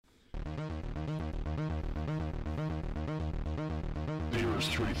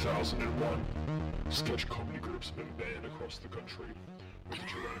year's 3001, sketch comedy groups have been banned across the country, with the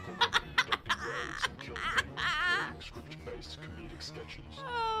tyrannical government conducting raids and killing anyone creating script-based comedic sketches.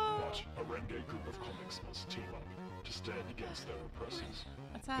 But a renegade group of comics must team up to stand against their oppressors.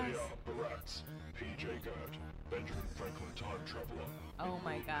 That's They us. are Barats, P.J. Gert, Benjamin Franklin Time Traveler, Oh and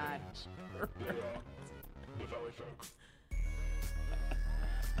my William God. Haynes. They are the Valley Folk.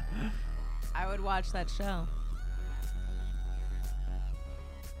 I would watch that show.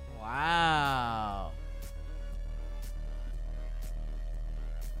 Wow.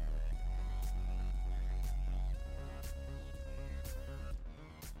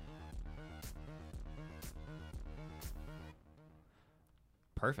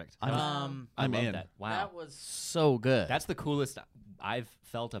 Perfect. I'm I love in. that. Wow. That was so good. That's the coolest I've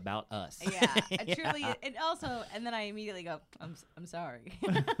felt about us. Yeah, it truly. It also, and then I immediately go, I'm sorry.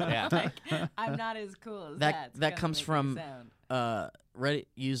 Yeah. Like, I'm not as cool as that. It's that gonna comes make me from sound. Reddit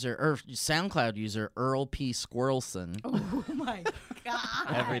user or SoundCloud user Earl P. Squirrelson. Oh my god.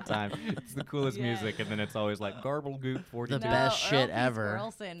 Every time. It's the coolest Yes. music, and then it's always like Garble Goop 42. The best shit Earl P. ever.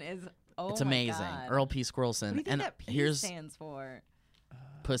 Squirrelson is. Oh It's my amazing. God. Earl P. What do Squirrelson. you think And that P here's stands for?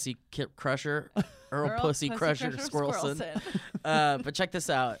 Pussy Crusher. Earl Pussy Crusher Squirrelson. But check this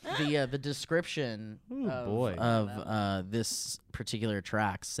out. The description boy. of this particular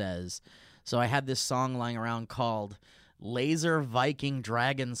track says, so I had this song lying around called Laser Viking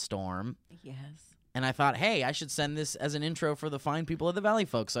Dragon Storm. Yes. And I thought, hey, I should send this as an intro for the fine people of the Valley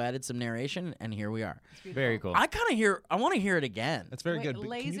folk. So I added some narration, and here we are. Very cool. I want to hear it again. That's very Wait, good. But can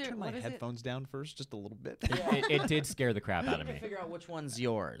you laser- turn my what is it? headphones down first, just a little bit? It did scare the crap out of me. Figure out which one's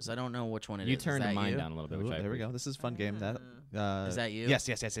yours. I don't know which one it is. You Is turned that mine you? down a little bit, Ooh, which I there we go. appreciate. This is a fun game. That Is that you? Yes.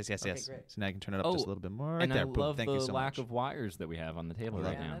 So great. now you can turn it up Oh, just a little bit more. Right And there. I Boom. love Thank the you so lack much. of wires that we have on the table Yeah,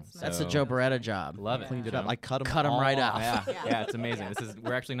 right now. that's That's So- a Joe Beretta job. Love it. Cleaned it Joe. up. I cut them. Cut 'em right off. Yeah, Yeah. yeah, it's amazing.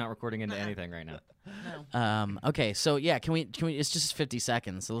 We're actually not recording into anything right now. No. Okay, so yeah, can we? It's just 50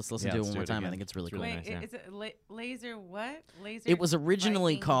 seconds, so let's listen Yeah, to it let's one do more it time. I again. think it's really It's cool. really Wait, nice, yeah. is it laser what? Laser. It was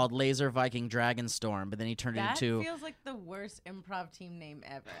originally Viking? called Laser Viking Dragon Storm, but then he turned That it into. feels like the worst improv team name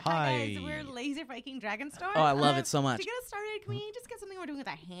ever. Hi. guys, we're Laser Viking Dragon Storm. Oh, I love it so much. To get us started, can we just get something we're doing with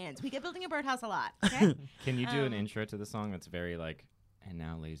our hands? We get building a birdhouse a lot. Okay. Can you do an Um, intro to the song that's very like, and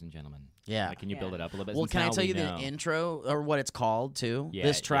now, ladies and gentlemen? Yeah. Like, can you build Yeah. it up a little bit? Well, since can I now tell we you the know. intro or what it's called too? Yeah,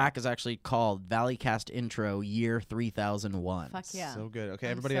 This yeah. track is actually called Valleycast Intro Year 3001. Fuck yeah. So good. Okay,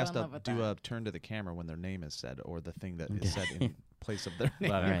 I'm everybody so has in to love with do that. a turn to the camera when their name is said, or the thing that is said in place of their name.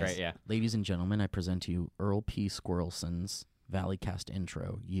 Love it. Alright. Great, yeah. Ladies and gentlemen, I present to you Earl P. Squirrelson's Valleycast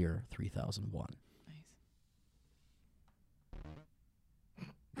Intro Year 3001.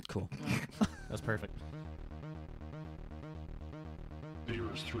 Cool. That's perfect. The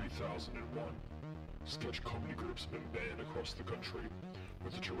year is 3001. Sketch comedy groups have been banned across the country,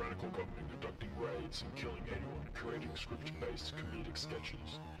 with the tyrannical government conducting raids and killing anyone creating script-based comedic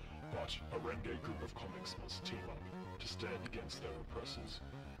sketches. But a renegade group of comics must team up to stand against their oppressors.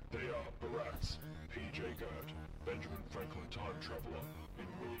 They are Barats, P.J. Gert, Benjamin Franklin Time Traveler, and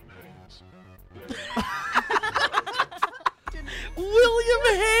William Haynes. William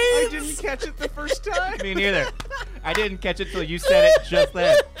I Haynes! didn't catch it the first time. Me neither. I didn't catch it till you said it just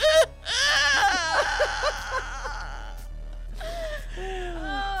then.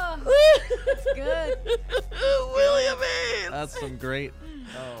 Oh, that's good. William Haynes! That's some great.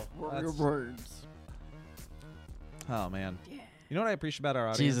 Your words. Oh man. Yeah. You know what I appreciate about our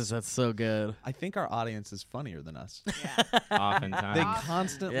audience? Jesus, that's so good. I think our audience is funnier than us. Yeah. Oftentimes. They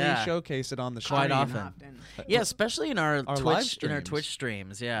constantly Yeah. showcase it on the Quite stream. often. Yeah, especially in our, Our live Twitch streams.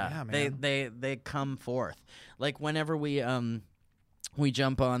 streams. Yeah, Yeah, man. they come forth. Like whenever we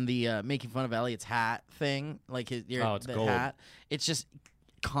jump on the making fun of Elliot's hat thing, like Oh, it's the gold. hat. It's just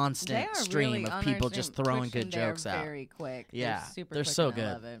They constant are stream really of on people our just stream. throwing Twitch good and they're jokes out. Very quick. Yeah, super they're quick so and I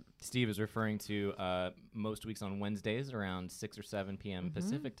good. love it. Steve is referring to most weeks on Wednesdays around 6 or 7 p.m.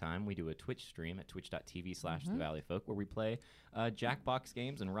 Pacific time. We do a Twitch stream at twitch.tv/The Valley Folk where we play Jackbox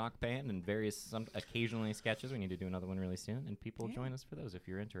games and Rock Band and various occasionally sketches. We need to do another one really soon, and people join us for those if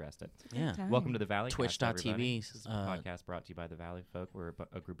you're interested. Yeah. Welcome to the Valley. Twitch.tv, This is a podcast brought to you by the Valley Folk. We're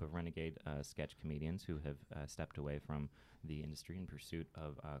a group of renegade sketch comedians who have stepped away from the industry in pursuit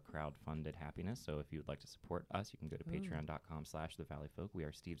of crowd-funded happiness. So if you would like to support us, you can go to patreon.com/The Valley Folk. We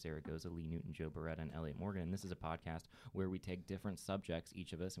are Steve's Zaragoza, Lee Newton, Joe Beretta, and Elliot Morgan. And this is a podcast where we take different subjects,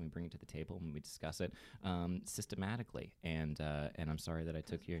 each of us, and we bring it to the table and we discuss it systematically. And I'm sorry that I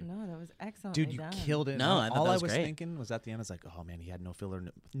took your... No, that was excellent. Dude, you killed it. No, I thought all that I was was great. thinking was at the end, I was like, oh man, he had no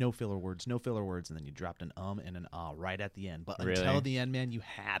filler words, and then you dropped an and an ah right at the end. But Really? until the end, man, you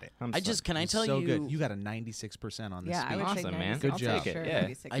had it. Can I tell so you? good. You got a 96% on this Yeah, I speech. would take Awesome, man. 96. Good I'll job. take it. Sure, Yeah.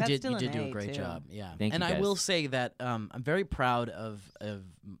 96. I That's did. still You did an do a A, great too. job. Yeah. Thank and you, I will guys. say that I'm very proud of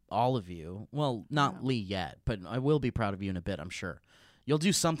all of you. Well, not Lee yet, but I will be proud of you in a bit. I'm sure you'll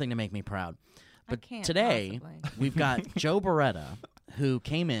do something to make me proud. But can't today possibly. we've got Joe Beretta, who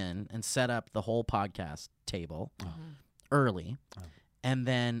came in and set up the whole podcast table early. And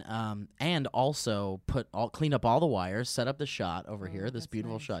then, and also cleaned up all the wires, set up the shot over here, this that's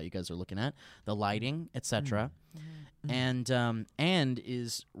beautiful nice. shot you guys are looking at, the lighting, etc. And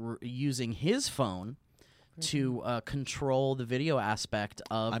is using his phone to control the video aspect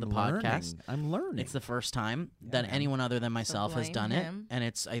of the podcast. I'm learning. It's the first time that man. anyone other than myself has blame done him.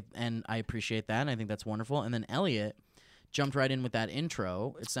 it, and I appreciate that. And I think that's wonderful. And then Elliot jumped right in with that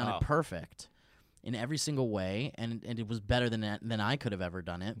intro. It sounded perfect in every single way, and it was better than I could have ever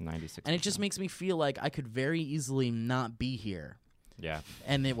done it. 96. And it just makes me feel like I could very easily not be here, Yeah.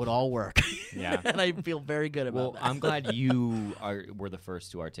 and it would all work. Yeah. And I feel very good about Well, that. I'm glad you were the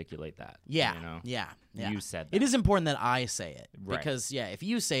first to articulate that. Yeah, You know? yeah. You said that. It is important that I say it. Right. Because, if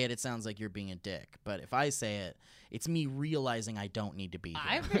you say it, it sounds like you're being a dick. But if I say it, it's me realizing I don't need to be here.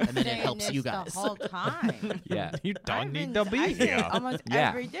 I've been and then it saying helps this you guys. the whole time. Yeah. You I've don't been- need to be I say it here. almost Yeah.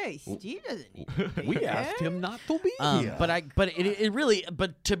 every day. Steve doesn't need to be We here. asked him not to be here. But it really,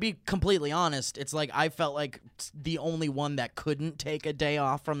 but to be completely honest, it's like I felt like the only one that couldn't take a day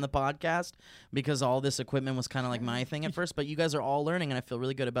off from the podcast because all this equipment was kind of like my thing at first. But you guys are all learning, and I feel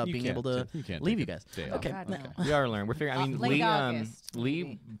really good about You being can't able to t- you can't leave take you a guys. day off. Okay. God, no. We are learning. We're figuring. I mean, Late Lee, August, Lee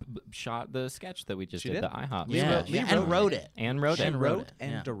maybe. shot the sketch that we just She did, did? the IHOP Yeah, sketch. Lee and wrote it. And wrote it. And wrote it.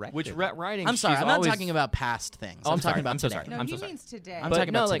 and Yeah. directed. Which writing? I'm sorry, she's I'm not always- talking about past things. Oh, I'm talking sorry. about I'm so today. sorry. No, I'm he so sorry. means today. I'm But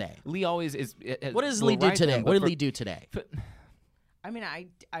talking no, about like today. Lee always is. What does will Lee do write today? them, What but did for- Lee do today? I mean, I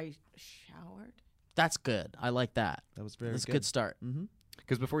showered. That's good. I like that. That was very That's a good. good start. Mm-hmm.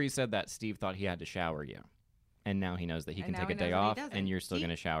 Because before you said that, Steve thought he had to shower you, and now he knows that he And can now take a he day knows that he off, doesn't. and you're still See? going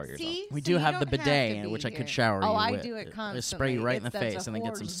to shower yourself. See? We So do you have the don't have bidet, to which be I could here. shower Oh, you I with. do it constantly. Just spray you right in the That's face a and then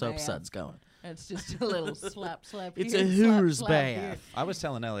get some horse soap bath. suds going. It's just a little slap. It's here, a slap, Hooters slap bath. here. I was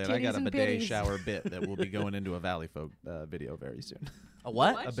telling Elliot I Titties got a and bidet bitties. shower bit that will be going into a Valley Folk video very soon. A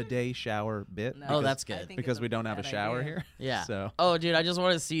what? What? A bidet shower bit. No, Oh, because- that's I good. think because it's we a don't have a bad shower idea. here. Yeah. So Oh, dude, I just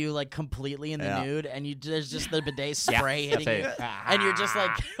want to see you like completely in the Yeah. nude, and there's just the bidet spray hitting you, That's it. and you're just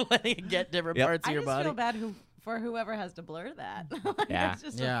like letting it get different Yep. parts of I your just body. feel bad for whoever has to blur that. Yeah. It's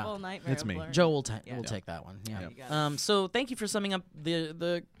just Yeah. a full nightmare. It's of me. blurring. Joe will Yeah. we'll take that one. Yeah. Yep. You got it. So thank you for summing up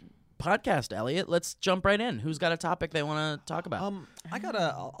the podcast, Elliot. Let's jump right in. Who's got a topic they want to talk about?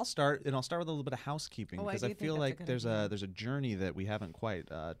 I'll start, and I'll start with a little bit of housekeeping Oh, I because do I think feel that's a like good there's idea. a journey that we haven't quite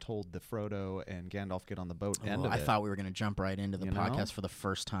told the Frodo and Gandalf get on the boat end Oh, of I it. thought we were going to jump right into the You know? podcast for the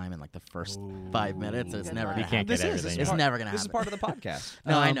first time in like the first 5 minutes. It's Good never luck. going He to can't happen. get everything. It's Yeah. never going to This happen. is part of the podcast.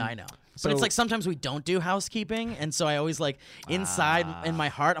 No, I know. But it's so- like sometimes we don't do housekeeping, and so I always like inside in my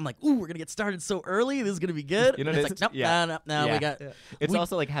heart, I'm like, "Ooh, we're gonna get started so early. This is gonna be good." You know And what it's it like, is? nope, Yeah. no, Yeah. we got. It's we-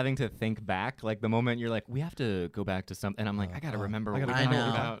 also like having to think back, like the moment you're like, we have to go back to something, and I'm like, I gotta remember. I what gotta we I remember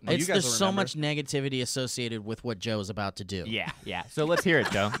talked know. about. No, you It's guys there's will so remember. much negativity associated with what Joe's about to do. Yeah. So let's hear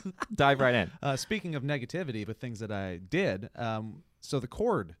it, Joe. Dive right in. Speaking of negativity, with things that I did, so the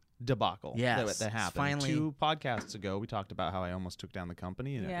cord debacle Yes, that happened finally- 2 podcasts ago, we talked about how I almost took down the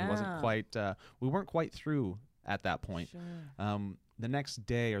company, and it wasn't Yeah. quite. We weren't quite through at that point. Sure. The next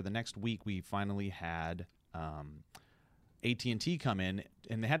day or the next week, we finally had AT&T come in,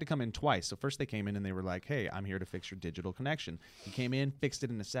 and they had to come in twice. So first they came in and they were like, "Hey, I'm here to fix your digital connection." He came in, fixed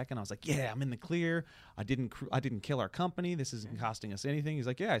it in a second. I was like, "Yeah, I'm in the clear. I didn't kill our company. This isn't costing us anything." He's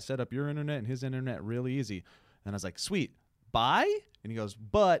like, "Yeah, I set up your internet and his internet really easy." And I was like, "Sweet, bye." And he goes,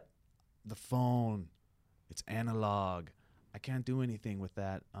 "But the phone, it's analog. I can't do anything with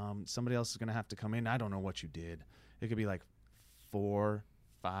that. Somebody else is gonna have to come in. I don't know what you did. It could be like $4,000,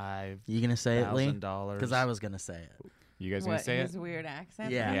 $5,000. You gonna say it, Lee? $1,000. Because I was gonna say it. You guys gonna What, say his it? weird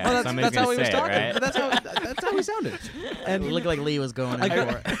accent? Yeah. Yeah. Oh, that's, somebody's that's how gonna he was say it, talking. right? That's how he sounded. And it looked like Lee was going in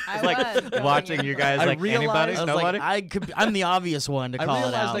for it. I Like was going watching in you for guys, I like realized- anybody, I was nobody. like, I'm the obvious one to I call it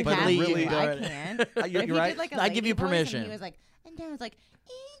realized out, I but could Lee, really- you go I ahead. can't. You're If he right. did like a I give you lady voice and permission. he was like, and then I was like,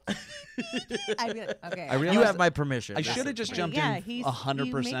 I'd be like, okay. I You realized have my permission. I should have just jumped yeah, in he's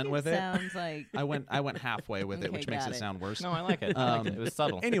 100% with it. Sounds like I went halfway with it, Okay, which makes got it it. sound worse. No, I like it. I like it. It was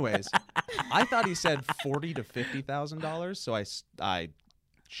subtle. Anyways, I thought he said $40,000 to $50,000, so I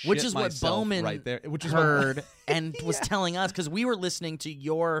Which shit is what myself Bowman right there, which is heard and was telling us, because we were listening to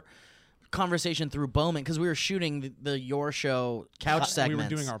your conversation through Bowman, because we were shooting the Your Show couch segments.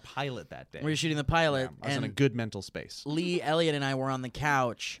 We were doing our pilot that day. We were shooting the pilot, I was in a and good mental space. Lee, Elliot, and I were on the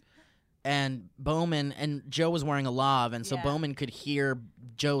couch, and Bowman and Joe was wearing a lav, and so Yeah. Bowman could hear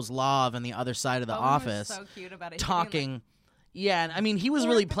Joe's lav on the other side of the Bowman office was so cute about it. He'd be talking. Yeah, and I mean, he was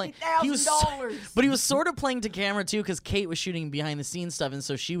really playing. He was, $450,000. but he was sort of playing to camera too, because Kate was shooting behind the scenes stuff, and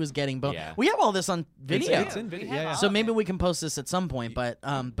so she was getting. Yeah. We have all this on video. It's in video. We have Yeah, yeah. all So of maybe it. we can post this at some point, but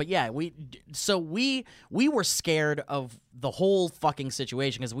yeah, we were scared of the whole fucking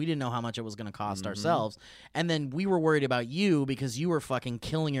situation because we didn't know how much it was going to cost ourselves, and then we were worried about you because you were fucking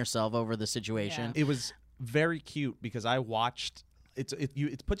killing yourself over the situation. It was very cute because I watched.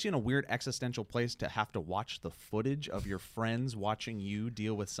 It puts you in a weird existential place to have to watch the footage of your friends watching you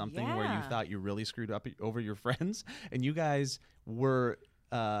deal with something where you Yeah. thought you really screwed up over your friends, and you guys were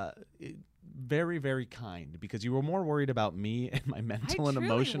very, very kind because you were more worried about me and my mental and truly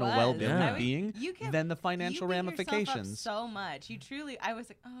emotional was. well-being You kept- than the financial you beat yourself up ramifications. so much. You truly. I was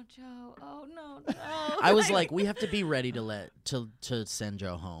like, oh Joe, oh no. I was like, we have to be ready to send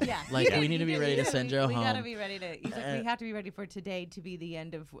Joe home. Yeah. Like You we did, need to you be did, ready you to did. send Joe we home. gotta be ready to. He's like, we have to be ready for today to be the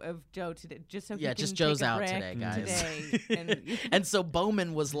end of Joe today, just so he Yeah, can just take Joe's a out break today, guys. Today. And And so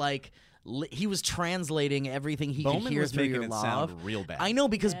Bowman was like, he was translating everything he Bowman could hear was through making your it lav. sound real bad. I know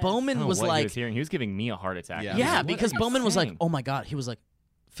because Yes. I Bowman don't know was what he like, was hearing. He was giving me a heart attack. Yeah. He was yeah, like, "What because are you Bowman was like, saying?" oh my god, he was like,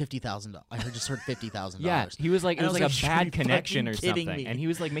 $50,000. I just heard $50,000. Yeah, he was like, And it I was was like a like, "Are bad you connection or fucking kidding something, me?" and he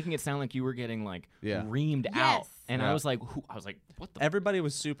was like making it sound like you were getting like Yeah. reamed out, Yes. and I Yeah. was like, what the? Everybody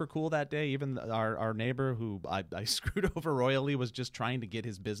was super cool that day. Even our neighbor, who I screwed over royally, was just trying to get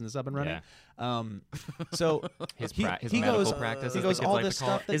his business up and running. So His he medical goes, practice, he as the goes kids all like this to call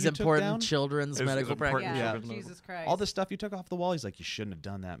stuff it. that His you took important down, children's His medical important- practice. yeah, Yeah. Jesus Christ. all the stuff you took off the wall. He's like, you shouldn't have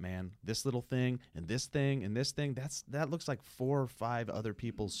done that, man. This little thing and this thing and this thing. That looks like 4 or 5 other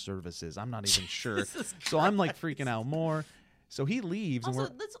people's services. I'm not even sure. So I'm like freaking out more. So he leaves, Also,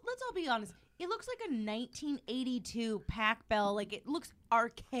 and let's all be honest. It looks like a 1982 Pac Bell. Like it looks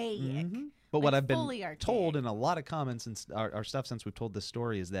archaic. But what Like, I've been fully archaic. told in a lot of comments and our stuff since we've told this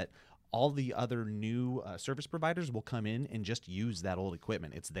story is that all the other new service providers will come in and just use that old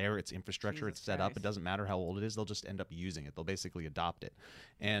equipment. It's there, it's infrastructure, Jesus it's set up. It Christ. doesn't matter how old it is; they'll just end up using it. They'll basically adopt it.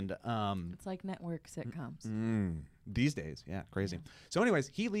 And It's like network sitcoms. these days, yeah, crazy. So, anyways,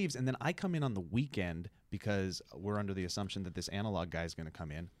 he leaves, and then I come in on the weekend because we're under the assumption that this analog guy is going to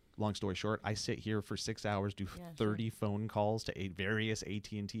come in. Long story short, I sit here for 6 hours, do 30 phone calls to various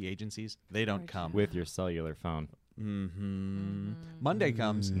AT&T agencies. They don't come. with your cellular phone. Monday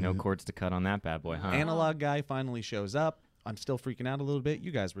comes. No cords to cut on that bad boy, huh? Analog guy finally shows up. I'm still freaking out a little bit.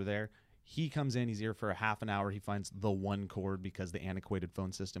 You guys were there. He comes in. He's here for a half an hour. He finds the one cord because the antiquated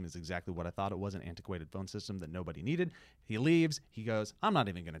phone system is exactly what I thought it was, an antiquated phone system that nobody needed. He leaves. He goes, I'm not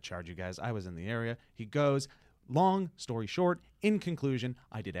even going to charge you guys. I was in the area. He goes. Long story short, in conclusion,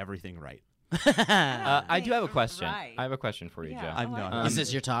 I did everything right. I do have a question. Right. I have a question for you, Yeah. Joe. I'm not. Is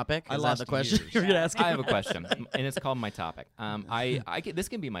this your topic? I Is lost that the question years. you're gonna ask? I have a question, and it's called my topic. This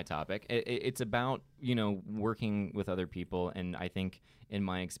can be my topic. It's about working with other people, and I think in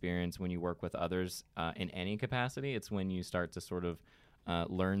my experience, when you work with others in any capacity, it's when you start to sort of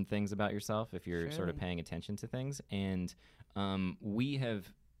learn things about yourself if you're sort of paying attention to things. And we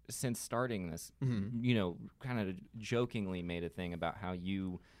have, since starting this, kind of jokingly made a thing about how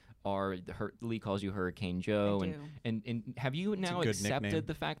you are. Lee calls you Hurricane Joe, I and have you now good accepted nickname.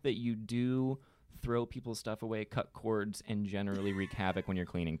 the fact that you do throw people's stuff away, cut cords, and generally wreak havoc when you're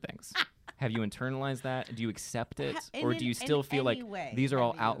cleaning things? Have you internalized that? Do you accept it, or do you still feel like these are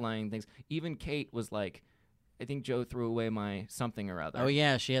all outlying things? Even Kate was like, I think Joe threw away my something or other. Oh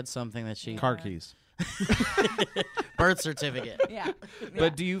yeah, she had something that she Car keys. birth certificate. Yeah.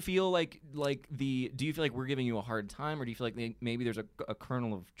 But do you feel like do you feel like we're giving you a hard time, or do you feel like maybe there's a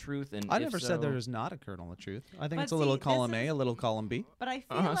kernel of truth? And I if never so, said there is not a kernel of truth. I think But it's a little see, column this A, is- a little column B. But I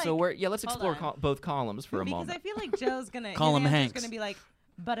feel like so let's hold explore on. both columns for a because moment. I feel like Joe's gonna Call him his answer's Hanks. gonna be like,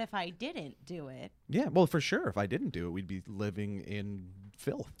 but if I didn't do it, Yeah, well, for sure. If I didn't do it, we'd be living in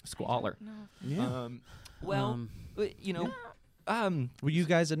filth. Squalor. no. Yeah. Will you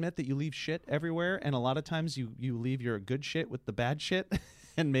guys admit that you leave shit everywhere, and a lot of times you leave your good shit with the bad shit,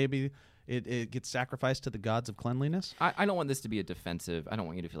 and maybe it gets sacrificed to the gods of cleanliness? I don't want this to be a defensive. I don't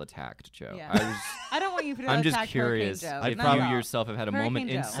want you to feel attacked, Joe. Yeah. I don't want you to. I'm just attack curious Hurricane if Joe. you No. yourself have had a moment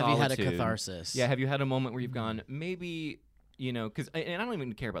Hurricane in Joe. solitude. Have you had a catharsis? Yeah, have you had a moment where you've gone, maybe, you know, because and I don't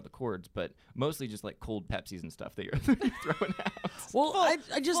even care about the cords, but mostly just like cold Pepsis and stuff that you're throwing out. Well,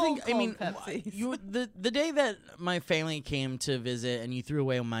 I just think, I cold mean, Pepsis. the day that my family came to visit and you threw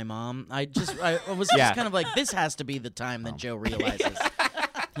away my mom, I was Yeah. just kind of like, this has to be the time that Joe realizes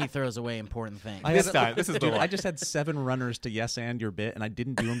he throws away important things. This is the Dude, one. I just had 7 runners to yes and your bit, and I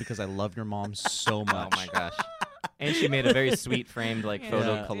didn't do them because I love your mom so much. Oh my gosh. And she made a very sweet framed like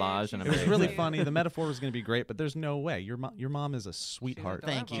photo Yeah. collage, and I'm It was very really excited. funny. The metaphor was going to be great, but there's no way. Your mom is a sweetheart.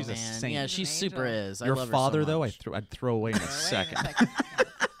 Thank you, She's a man. saint. Yeah, She's she's an super angel. is. I Your love her father, so though, much. I'd throw away in a second.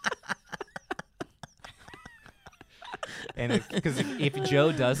 And because if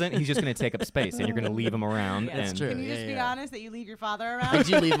Joe doesn't, he's just going to take up space, and you're going to leave him around. Yeah. and That's true. Can you Yeah, just be yeah. honest that you leave your father I around?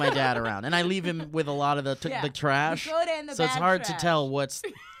 do leave my dad around, and I leave him with a lot of the Yeah. the trash. The good and the so it's bad hard to trash. tell what's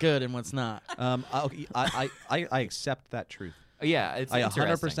good and what's not. I accept that truth. Yeah, it's I 100%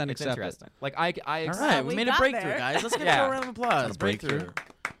 interesting. It's accept it. interesting. Like I All accept. right, we we made a got breakthrough, there. guys. Let's give Yeah. a round of applause. a breakthrough.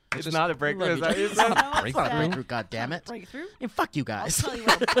 It's not a breakthrough. Love Is that you. what you said? No, It's not a upset. breakthrough, goddammit. Breakthrough? Hey, fuck you I'll guys. tell you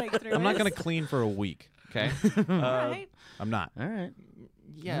what a breakthrough I'm not is. going to clean for a week. Okay, All right. I'm not. All right.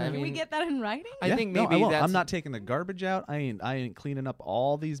 Yeah, I Can mean, we get that in writing? I Yeah, think no, maybe I won't. that's. I'm not taking the garbage out. I ain't cleaning up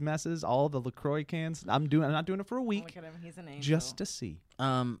all these messes, all the LaCroix cans. I'm not doing it for a week, Look at him. He's an angel. just to see.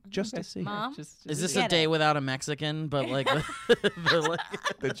 Just To see. Mom? is this Get a day it. without a Mexican, but like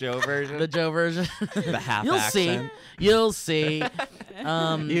the Joe version. the Joe version? The half You'll accent. see. You'll see.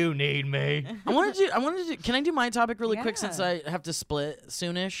 You need me. I wanted to. Can I do my topic really quick since Yeah. I have to split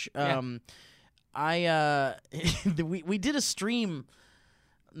soonish? Yeah. We did a stream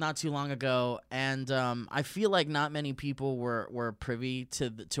not too long ago, and I feel like not many people were privy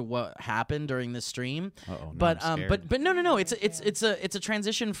to what happened during this stream. Uh-oh, But I'm but no, it's a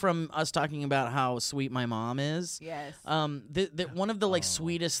transition from us talking about how sweet my mom is. Yes. One of the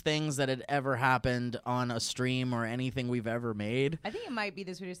sweetest things that had ever happened on a stream or anything we've ever made. I think it might be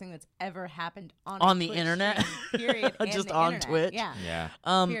the sweetest thing that's ever happened on On a the Twitch internet? stream, period. and Just the on internet. Twitch? Yeah.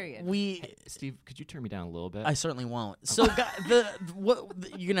 Yeah. Period. Steve, could you turn me down a little bit? I certainly won't. So,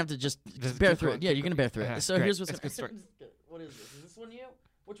 you're gonna have to just bear keep through going, it. Yeah, keep you're gonna bear through Okay, it. So great. here's what's That's a good story. What is this? Is this one you?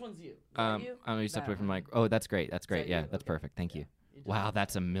 Which one's you? Is I that you? don't know. You stepped away That from one. Mike. Oh, that's great. That's great. that Yeah, you? that's Okay. perfect. Thank you. You Wow,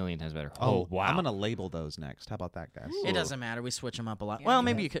 that's a million times better. Oh, wow. I'm gonna label those next. How about that, guys? It doesn't matter. We switch them up a lot. Yeah, Well, go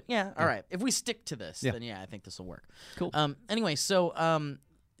maybe ahead. you could. Yeah. All right. If we stick to this, Yeah. then yeah, I think this will work. Cool. Anyway, so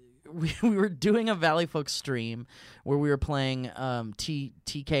we were doing a Valley Folk stream where we were playing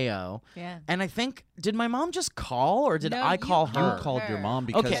TKO. Yeah. And I think, did my mom just call or did No, I you call You her? called your Her. mom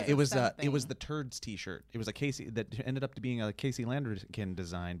because Okay. it was Something. the Turds T-shirt. It was a Casey that ended up to being a Casey Landerkin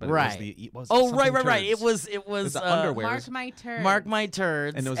design, but Right. it was Oh, something right. Turds. It was the underwear. Mark my turn. Mark my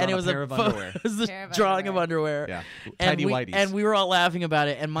turds, And it was on a pair of underwear. It was the Pair of drawing of underwear. underwear. Yeah, And tidy we, whities. and we were all laughing about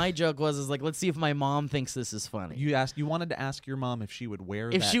it. And my joke was, like, let's see if my mom thinks this is funny. You wanted to ask your mom if she would wear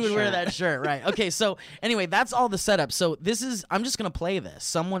If that she would wear shirt. that shirt, right? Okay, so anyway, that's all the setup. So this is, I'm just gonna play this.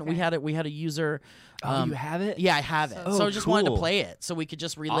 Someone we had a user. Oh, you have it? Yeah, I have it. Oh, So I just wanted to cool. play it so we could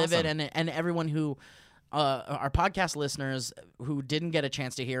just relive it, Awesome. and everyone who. Our podcast listeners who didn't get a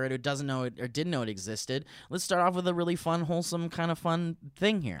chance to hear it, who doesn't know it or didn't know it existed, let's start off with a really fun, wholesome, kind of fun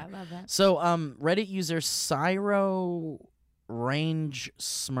thing here. I love that. So, Reddit user Cyro Range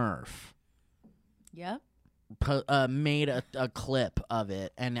Smurf Yep. made a clip of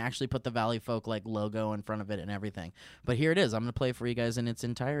it and actually put the Valley Folk logo in front of it and everything. But here it is. I'm gonna play it for you guys in its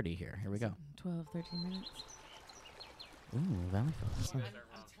entirety. Here we go. 12, 13 minutes. Ooh, Valley Folk. I'm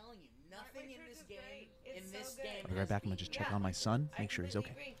telling you, nothing in this game. I'll be right back. I'm gonna just check on my son, make sure he's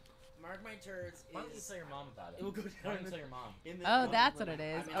okay. Mark my turds. Why don't you tell your mom about it? It will go Why down don't you tell your mom? Oh, that's what it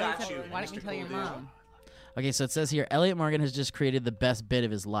is. I got so you, why don't you Mr. tell your Cool Dude. mom? Okay, so it says here, Elliot Morgan has just created the best bit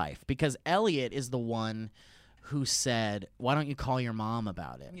of his life because Elliot is the one who said, "Why don't you call your mom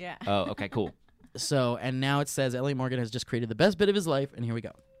about it?" Yeah. Oh, okay, cool. So, and now it says Elliot Morgan has just created the best bit of his life, and here we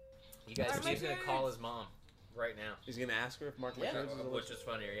go. You guys, he's gonna call his mom right now. He's gonna ask her if Mark McCurds is a Which is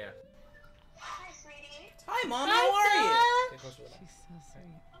funnier, yeah. Hi, sweetie. Hi, Mom. Hi, How are you? She's so sweet.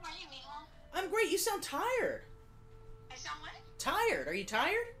 How are you, Mila? I'm great. You sound tired. I sound what? Tired? Are you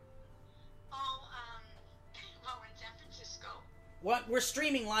tired? Oh, well, we're in San Francisco. What? We're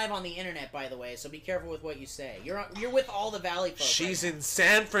streaming live on the internet, by the way, so be careful with what you say. You're with all the Valley Folk. She's right in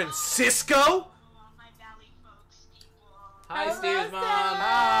San Francisco? Oh, all my valley folks, people. Hi, Steve's mom.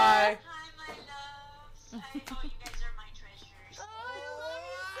 Hi. Hi, my loves. I know you guys are my treasures.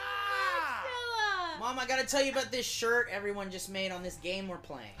 now. Mom, I gotta tell you about this shirt everyone just made on this game we're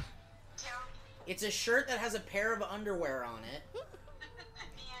playing. Tell me, It's a shirt that has a pair of underwear on it, the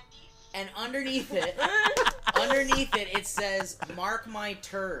Andes. and underneath it, it says, "Mark my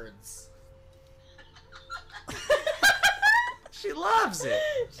turds." She loves it.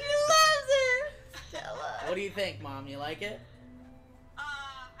 She loves it. Stella. What do you think, Mom? You like it? I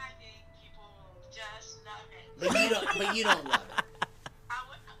think people just love it. But you don't love it. I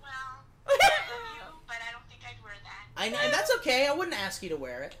love you, but I don't think I'd wear that. I know, and that's okay. I wouldn't ask you to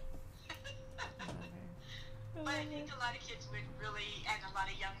wear it. But I think a lot of kids would really, and a lot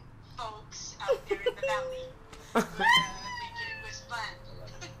of young folks out there in the valley would think it was fun.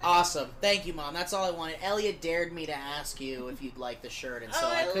 Awesome. Thank you, Mom. That's all I wanted. Elliot dared me to ask you if you'd like the shirt, and so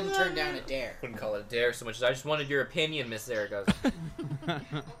I couldn't turn down a dare. Wouldn't call it a dare so much as I just wanted your opinion, Miss Zaragoza.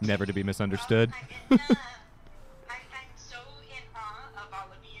 Never to be misunderstood. I'm so in awe of all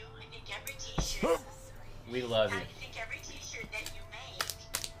of you. I think every t-shirt, We love you. I think every t-shirt that you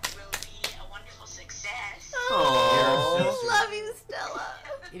make will be a wonderful success. Aww. Love you, Stella.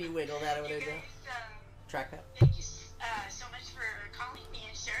 Can you wiggle that over You there, Joe? guys, Track that. thank you so much for calling me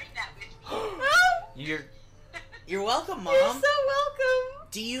and sharing that with me. You're You're welcome, Mom. You're so welcome.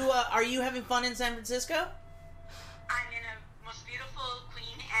 Do you are you having fun in San Francisco? I'm in a most beautiful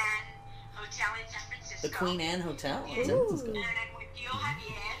Queen Anne hotel in San Francisco. The Queen Anne Hotel. in And San Francisco. I'm with Theo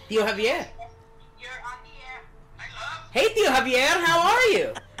Javier. Theo Javier. You're on the air. I love Hey, Theo Javier, how are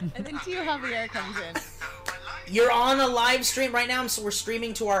you? And then Tio Javier comes in. You're on a live stream right now, so we're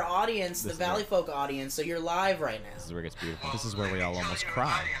streaming to our audience, the This is Valley right. Folk audience, so you're live right This now. is where it gets beautiful. This is where we all almost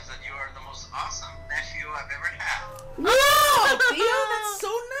cried. That you are the most awesome nephew I've ever had. Wow, Theo, that's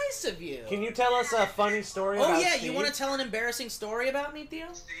so nice of you. Can you tell us a funny story Oh, about yeah, Steve? you want to tell an embarrassing story about me, Theo?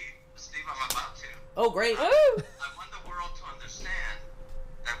 Steve, I'm about to. Oh, great. I want the world to understand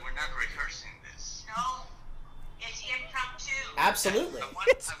that we're not rehearsing this. No, it's impromptu. Absolutely.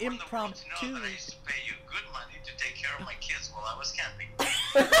 It's I want the world to impromptu. know that I used to pay you good money to take care of my kids while I was camping.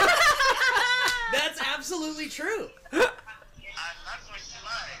 That's absolutely true. I'm not going to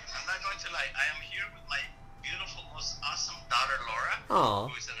lie. I'm not going to lie. I am here with my beautiful, most awesome daughter, Laura, Aw.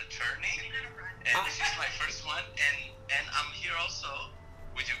 who is an attorney, and she's my first one. And I'm here also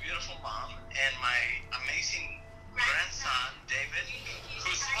with your beautiful mom and my amazing grandson, David,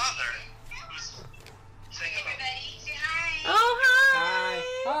 whose father, who's saying hello. Say hi. Oh, Hi.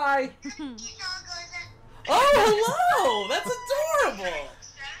 Hi. Oh, hello. That's adorable.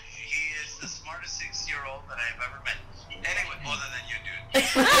 He is the smartest 6-year-old that I've ever met. Anyway, other than you, dude.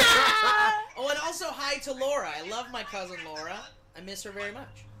 Oh, and also hi to Laura. I love my cousin Laura. I miss her very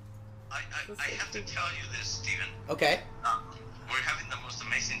much. I have to tell you this, Stephen. Okay. We're having the most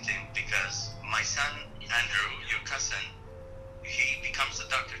amazing thing because my son, Andrew, your cousin, he becomes a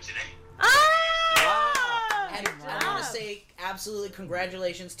doctor today. And I want to say absolutely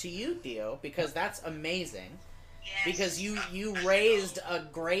congratulations to you, Theo, because that's amazing. Yes. Because you raised a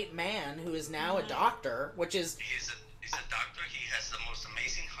great man who is now a doctor, which is He's a doctor. He has the most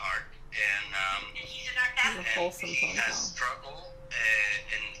amazing heart, and he's an artist. wholesome He phone has call. struggled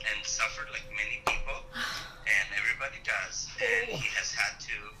and suffered like many people, and everybody does. And he has had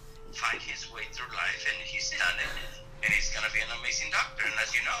to find his way through life, and he's done it. And he's gonna be an amazing doctor. And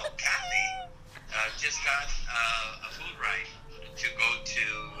as you know, Kathy just got a food ride to go to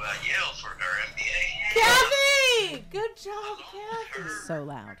Yale for her MBA. Kathy! Good job, Kathy. So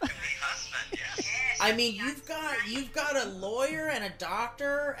loud. To be husband, yes. I mean, you've got a lawyer and a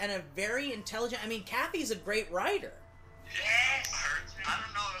doctor and a very intelligent. I mean, Kathy's a great writer. Yes. I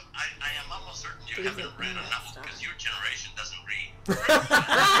don't know. I am almost certain you haven't read enough because your generation doesn't read.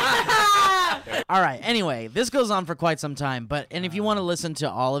 All right. Anyway, this goes on for quite some time, and if you want to listen to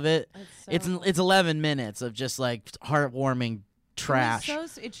all of it, it's 11 minutes of just like heartwarming trash.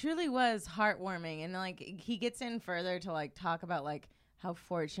 It truly was heartwarming, and like he gets in further to like talk about like how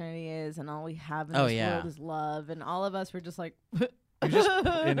fortunate he is, and all we have in this world is love, and all of us were just like,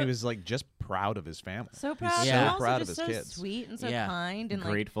 And he was like just proud of his family. so proud, He's Yeah. and so also proud of just his so kids. sweet and so Yeah. kind, and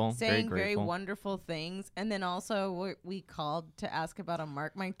Grateful, like very saying very grateful. wonderful things, and then also we called to ask about a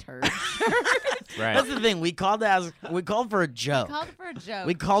Mark My Turd. Right. That's the thing. We called for a joke. Called for a joke.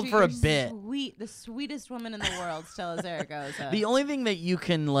 We called for a You're bit. Sweet, the sweetest woman in the world, Stella Zaragoza. The only thing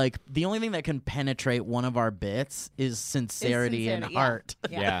that can penetrate one of our bits is sincerity and sincerity, yeah. heart.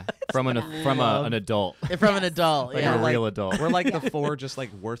 Yeah. From an adult. From an adult. Like yeah. a real adult. We're like the four just like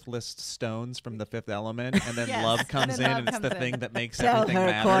worthless stones from the Fifth Element, and then Yes. love comes And then in, love and it's comes the in. thing that makes Tell everything her,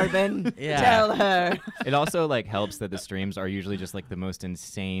 matter. Corbin. Yeah. Tell her. It also like helps that the streams are usually just like the most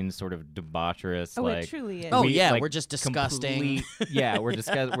insane sort of debaucherous. Oh, like, it truly is. Oh, we, yeah, like, we're just disgusting. yeah,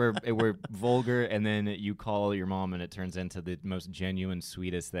 we're vulgar, and then you call your mom, and it turns into the most genuine,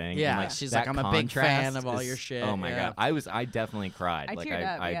 sweetest thing. Yeah, and, like, she's that like, "I'm a big fan contrast of all is- your shit." Oh my Yeah. god, I definitely cried. I like teared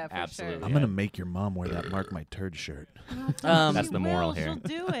up, yeah, for sure. absolutely. I'm gonna make your mom wear that Mark My Turd shirt. That's the moral She'll here.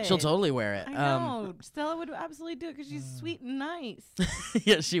 do it. She'll totally wear wear it. I know. Stella would absolutely do it because she's sweet and nice.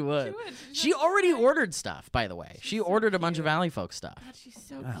 Yeah, she would. She already ordered stuff, by the way. She ordered a bunch of Valley Folk stuff. God, she's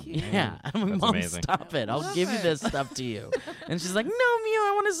so Wow. cute. Yeah, I'm like, Mom, amazing. stop it. I'll Love give you it. this stuff to you. And she's like, no, Mew,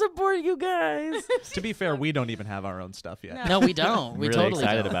 I want to support you guys. To be fair, we don't even have our own stuff yet. No, we don't. We really totally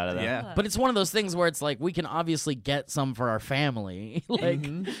excited don't. about it. Though. Yeah. But it's one of those things where it's like we can obviously get some for our family, like,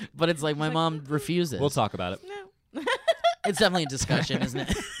 but it's like my mom refuses. We'll talk about it. No. It's definitely a discussion, isn't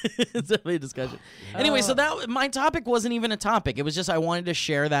it? It's definitely a discussion. Anyway, so that my topic wasn't even a topic. It was just I wanted to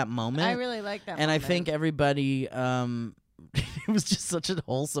share that moment. I really like that and moment. I think everybody. It was just such a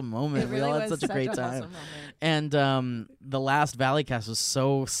wholesome moment. It really we all had was such a great wholesome time. moment. And the last Valleycast was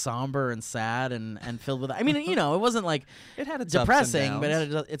so somber and sad and filled with. I mean, it wasn't like It had its depressing, ups but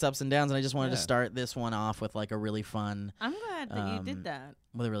and it had its ups and downs. And I just wanted to Yeah. start this one off with like a really fun, I'm glad that you did that.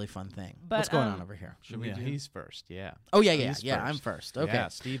 with a really fun thing. But, What's going on over here? Yeah, he's first. Yeah. Oh yeah, He's I'm first. first. Okay. Yeah,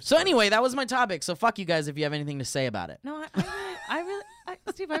 Steve's So first. anyway, that was my topic. So fuck you guys if you have anything to say about it. No,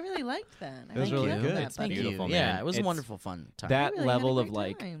 Steve, I really liked that. It was really nailed good. that, It's buddy. beautiful, Yeah, man. it was a It's- wonderful fun time. That really had a level of great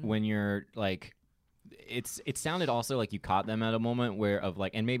like time. when you're like it sounded also like you caught them at a moment where of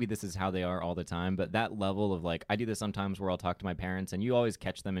like, and maybe this is how they are all the time, but that level of like, I do this sometimes where I'll talk to my parents and you always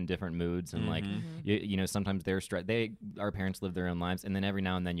catch them in different moods and like sometimes they're our parents live their own lives, and then every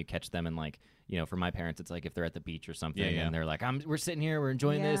now and then you catch them and like, for my parents it's like if they're at the beach or something and they're like, we're sitting here, we're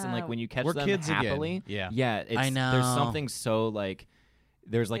enjoying this, and like Yeah. when you catch We're them kids again. happily, Yeah. it's, I know. there's something so like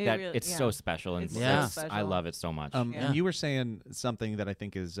there's like It that really- it's yeah. so special, and It's so I special. love it so much. Yeah. And you were saying something that I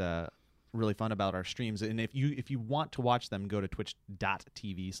think is really fun about our streams. And if you want to watch them, go to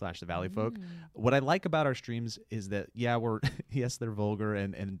twitch.tv/thevalleyfolk. What I like about our streams is that, yes, they're vulgar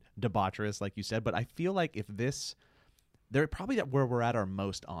and debaucherous, like you said, but I feel like they're probably where we're at our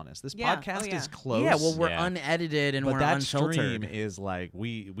most honest. This Yeah. podcast Oh, yeah. is close. Yeah, well, we're Yeah. unedited and but we're that unfiltered. stream is like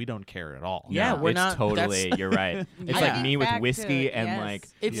we don't care at all. Yeah, we're it's not- totally. that's- You're right. It's I like think me with back to whiskey it, and yes. like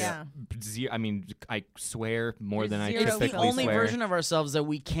It's- yeah. I mean, I swear more than I Zero It's the typically only swear. version of ourselves that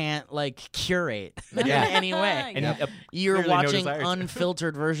we can't like curate in Yeah. any way. And Yeah. You're clearly no watching desire to.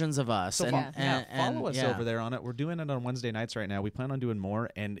 unfiltered versions of us. So and, follow us yeah. over there on it. We're doing it on Wednesday nights right now. We plan on doing more,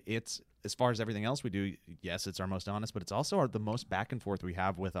 and it's as far as everything else we do. Yes, it's our most honest, but it's also the most back and forth we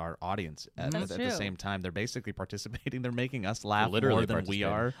have with our audience at That's the true. same time. They're basically participating. They're making us laugh Literally more than we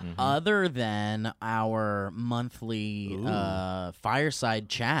are. participating. Other than our monthly fireside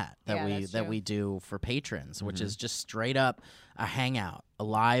chat that Yeah, that's true. we do for patrons, which is just straight up a hangout, a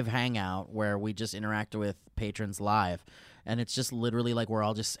live hangout where we just interact with patrons live. And it's just literally like we're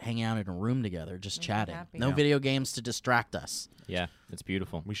all just hanging out in a room together, just chatting. happy. No Yeah. video games to distract us. Yeah, it's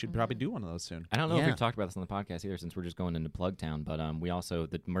beautiful. We should probably do one of those soon. I don't know if Yeah. we've talked about this on the podcast either, since we're just going into Plugtown. But we also,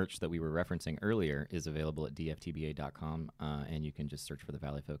 the merch that we were referencing earlier is available at dftba.com, and you can just search for the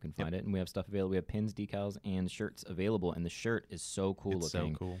Valley Folk and find it. And we have stuff available. We have pins, decals, and shirts available. And the shirt is so cool It's so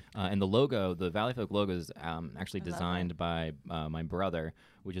looking. cool. And the logo, the Valley Folk logo, is actually I love designed by my brother,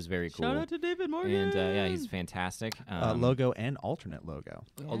 which is very cool. Shout out to David Morgan. And yeah, he's fantastic. Logo and alternate logo.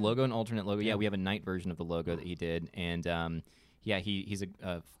 A logo and alternate logo. Yeah, we have a night version of the logo that he did, and yeah, he's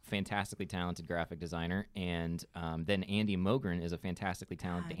a fantastically talented graphic designer, and then Andy Mogren is a fantastically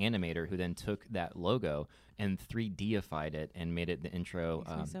talented animator who then took that logo and 3D-ified it and made it the intro,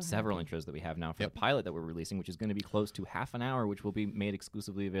 Makes me so several happy. intros that we have now for the pilot that we're releasing, which is going to be close to half an hour, which will be made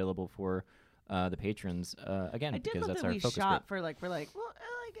exclusively available for the patrons again, I did because love that's that our we focus shot group. for like 15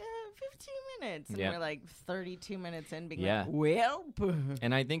 minutes, and Yeah. we're like 32 minutes in, being Yeah. like, well.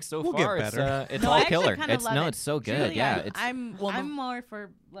 And I think so We'll get far it's better. it's No, I all actually killer. kinda love it. It's so good. Truly, Yeah, I'm more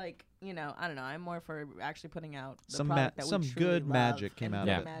for like I don't know. I'm more for actually putting out the Some product that we some truly good love magic came and out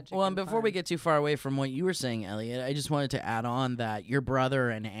of good it. magic Well, and and before we fun. get too far away from what you were saying, Elliot, I just wanted to add on that your brother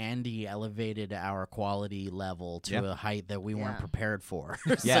and Andy elevated our quality level to Yeah. a height that we weren't Yeah. prepared for.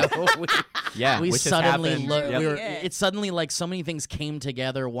 Yeah. So yeah, we which has suddenly happened. look. Yep. We were. Yeah. It's suddenly like so many things came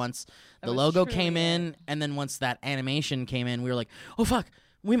together once the was logo truly came it. in, and then once that animation came in, we were like, "Oh fuck,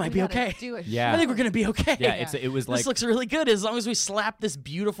 we might We be gotta okay. do a Yeah. I think we're gonna be okay." Yeah, it was like This looks really good. As long as we slap this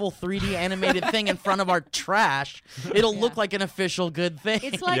beautiful 3D animated thing in front of our trash, it'll look like an official good thing.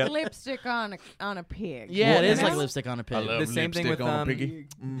 It's like lipstick on a pig. yeah, Well, it is and like that's- lipstick on a pig. the same thing with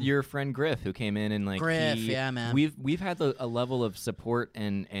your friend Griff, who came in and like Griff, yeah, man. We've had a level of support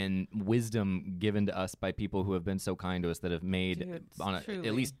and wisdom given to us by people who have been so kind to us that have made Dude, at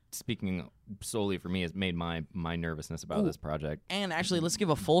truly. least speaking solely for me, has made my nervousness about this project. And actually, let's give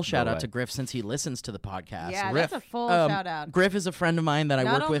a full shout out away. to Griff since he listens to the podcast. Yeah, Griff, that's a full shout out. Griff is a friend of mine that I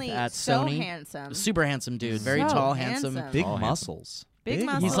Not work with only at so Sony. handsome, Super handsome dude, very So tall, handsome. handsome. Big All muscles. Big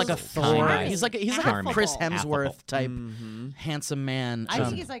muscles. He's like a Thor. Kind. He's like a Charming. Chris Hemsworth Affable. type handsome man. I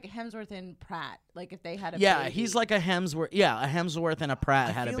think he's like Hemsworth and Pratt. Like if they had a baby. He's like a Hemsworth. Yeah, a Hemsworth and a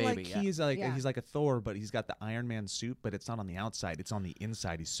Pratt had a feel baby. like he's like Yeah. he's like a Thor, but he's got the Iron Man suit, but it's not on the outside; it's on the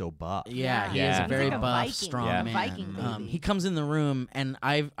inside. He's so buff. Yeah, he Yeah. is a He's very like a buff, Viking. strong Yeah. man. Viking baby. He comes in the room, and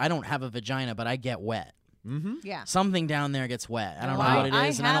I don't have a vagina, but I get wet. Yeah. Something down there gets wet. I don't know Well, what it I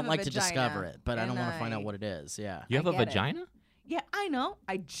is, and I have don't a like to vagina, discover it, but I don't and want to find out I- what it is. Yeah. You have a get it. vagina? Yeah, I know.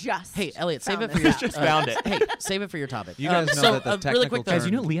 I just. Hey, Elliot, save found it for this your. out. Just found it. Hey, save it for your topic. You guys know so, that the really technical quick, Guys,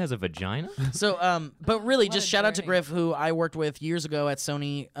 term- you know Lee has a vagina? So, but really, What just a shout out to journey. Griff, who I worked with years ago at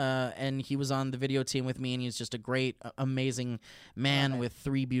Sony, and he was on the video team with me, and he's just a great, amazing man with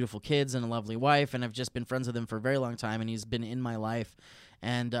 3 beautiful kids and a lovely wife, and I've just been friends with him for a very long time, and he's been in my life,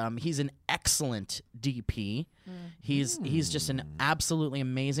 and he's an excellent DP. He's just an absolutely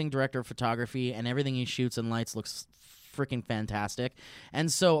amazing director of photography, and everything he shoots and lights looks freaking fantastic.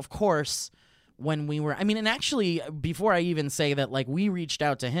 And so, of course, when we were, and actually, before I even say that, like, we reached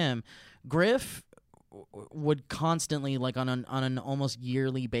out to him, Griff would constantly, like, on an almost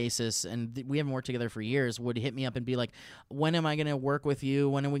yearly basis, and we haven't worked together for years, would hit me up and be like, when am I going to work with you?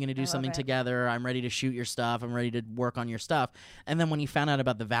 When are we going to do something it. together? I'm ready to shoot your stuff. I'm ready to work on your stuff. And then when he found out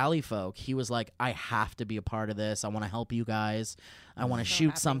about the Valley folk, he was like, I have to be a part of this. I want to help you guys. I want to so shoot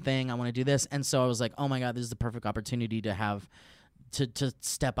happy. something. I want to do this. And so I was like, oh my God, this is the perfect opportunity to have to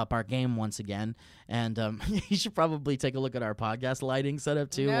step up our game once again. And he should probably take a look at our podcast lighting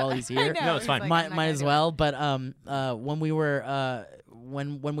setup too No, while he's I here. know, No, it's he's fine. like, might I'm not might gonna as do it. well. But when we were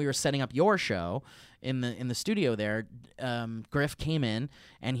when we were setting up your show in the studio there, Griff came in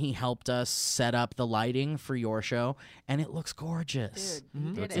and he helped us set up the lighting for your show, and it looks gorgeous. Dude, he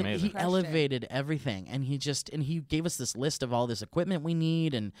did Looks it. amazing. He Crushed it. elevated everything, and he gave us this list of all this equipment we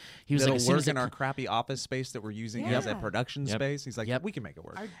need, and he was That'll like, as soon work as in it our crappy office space that we're using Yeah. as a production Yep. space. He's like, Yep. we can make it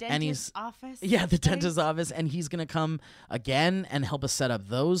work. Our And dentist's he's- office. Yeah, the space. dentist's office, and he's gonna come again and help us set up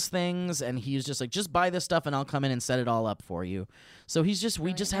those things. And he's just like, just buy this stuff, and I'll come in and set it all up for you. So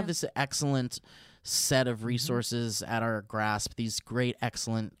we just have this excellent set of resources at our grasp. These great,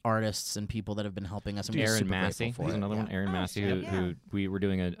 excellent artists and people that have been helping us. And we're Aaron super Massey grateful for is it. another Yeah. one. Aaron Oh, Massey, shit, who we were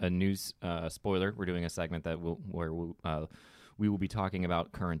doing a news spoiler. We're doing a segment that we will be talking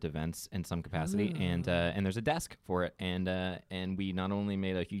about current events in some capacity, and there's a desk for it, and we not only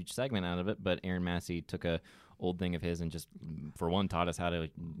made a huge segment out of it, but Aaron Massey took a old thing of his and just for one taught us how to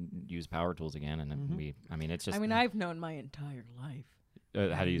use power tools again, and then it's just I've known my entire life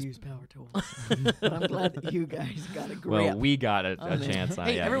how to use. power tools. But I'm glad that you guys got a grip. Well, we got a on it. chance.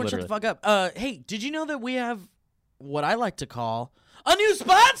 Hey, yeah, everyone, shut the literally. fuck up. Hey, did you know that we have what I like to call a new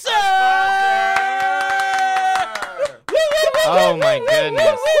sponsor? Oh my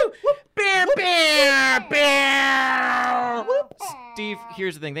goodness. Bam, bam, bam. Steve,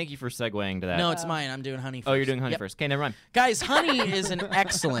 here's the thing. Thank you for segueing to that. No, it's mine. I'm doing honey first. Oh, you're doing honey Yep. first. Okay, never mind. Guys, honey is an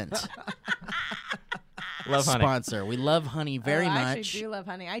excellent Love honey. sponsor. We love honey very I much. actually do love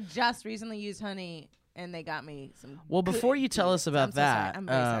honey. I just recently used honey, and they got me some. Well, before you tell us about I'm so sorry. that, I'm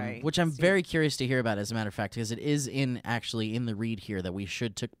very sorry. which I'm Steve. very curious to hear about, as a matter of fact, because it is actually in the read here that we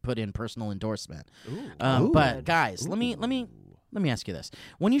should put in personal endorsement. But guys, let me ask you this: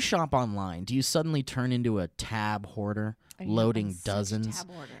 when you shop online, do you suddenly turn into a tab hoarder, I know, loading I'm such a dozens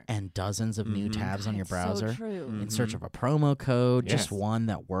tab hoarder. and dozens of new tabs on your It's so browser true. in search of a promo code, Yes. just one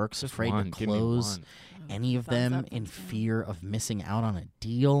that works, Just afraid one. to Give me close one. any of Thumbs them up, in thumbs down. fear of missing out on a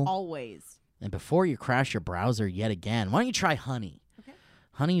deal? Always. And before you crash your browser yet again, why don't you try Honey? Okay.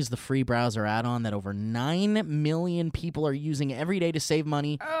 Honey is the free browser add-on that over 9 million people are using every day to save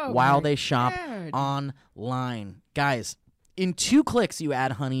money Oh while my they shop God. online. Guys, in 2 clicks, you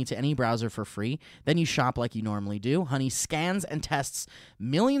add Honey to any browser for free. Then you shop like you normally do. Honey scans and tests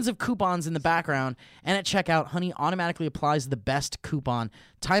millions of coupons in the background. And at checkout, Honey automatically applies the best coupon.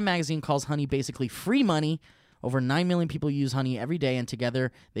 Time Magazine calls Honey basically free money. Over 9 million people use Honey every day, and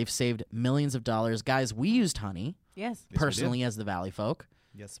together they've saved millions of dollars. Guys, we used Honey Yes. personally as the Valley folk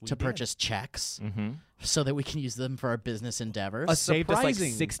Yes, we to did. purchase checks Mm-hmm. so that we can use them for our business endeavors. A Saved us like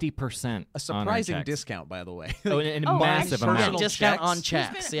surprising- 60%. A surprising discount, by the way. Oh, and a Oh, massive actually, Yeah, amount. discount checks. on There's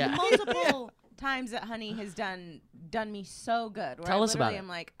checks. been Yeah. multiple times that Honey has done me so good. Where Tell I us about literally it. am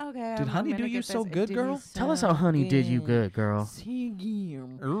like, okay. Did I'm Honey gonna do you get so this. It good, did girl? me Tell us so how Honey did you good, girl. Hey,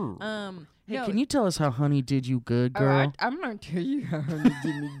 no, can you tell us how Honey did you good, all girl? right, I'm gonna tell you how Honey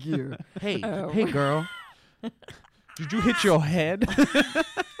did me good. Hey, Oh. hey, girl. Did you hit your head?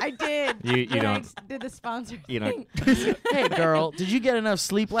 I did. You When I don't. did the sponsor You thing. don't. Hey, girl, did you get enough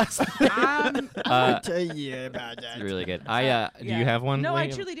sleep last night? Uh, tell you about that. It's really good. Do you have one? No, I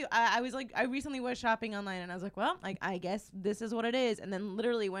William? truly do. I was like, I recently was shopping online, and I was like, well, like, I guess this is what it is. And then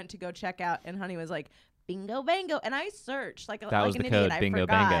literally went to go check out, and Honey was like, bingo bango, and I searched like That like was an the idiot. code, I bingo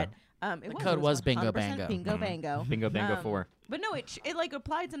forgot. bango. It code was bingo 100% bango. Bingo bango. Bingo Bango 4. But no, it like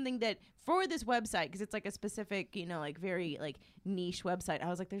applied something that for this website, because it's like a specific, like very like niche website. I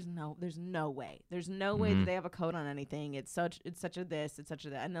was like, there's no way that they have a code on anything. It's such a this, it's such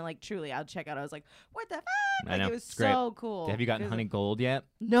a that. And then like truly, I'll check out. I was like, what the fuck? I Like know. it was It's great. so cool. Have you gotten Honey Gold yet?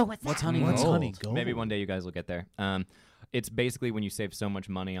 No, what's What's that? Honey What's Gold? Honey Gold? Maybe one day you guys will get there. It's basically when you save so much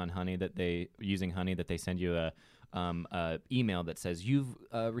money on Honey that they send you a email that says you've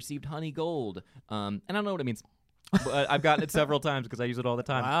received Honey Gold. And I don't know what it means. But I've gotten it several times because I use it all the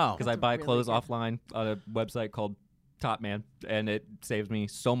time. Wow. Because I That's buy really clothes good. offline on a website called Top Man, and it saves me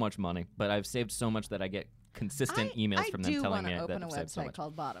so much money. But I've saved so much that I get consistent emails from them telling me I that do want to open a I've saved so website much.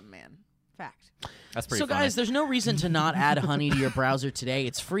 called Bottom Man. Fact. That's pretty So, funny. guys, there's no reason to not add Honey to your browser today.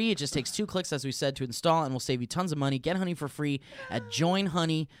 It's free. It just takes 2 clicks, as we said, to install, and will save you tons of money. Get Honey for free at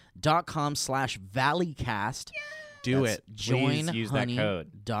joinhoney.com/valleycast. Do That's it. Please use that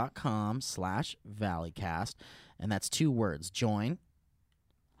code. joinhoney.com/valleycast. And that's 2 words.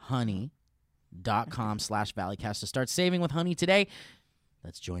 joinhoney.com/valleycast to start saving with Honey today.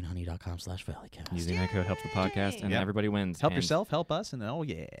 That's joinhoney.com/valleycast. Using that code helps the podcast, and Yep. everybody wins. Help And yourself, help us, and oh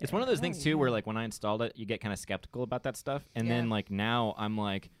yeah. It's one of those things too, where like when I installed it, you get kind of skeptical about that stuff, and then like now I'm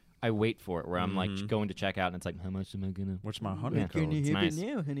like, I wait for it, where I'm like going to check out, and it's like, how much am I gonna? Where's my honey Yeah. code? It's nice.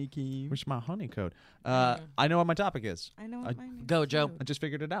 Where's my honey code? I know what my topic is. I know what mine is. Go, Joe. I just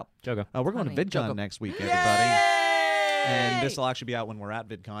figured it out. Jogo. We're going to Honey. VidCon Jogo. next week, everybody. And this will actually be out when we're at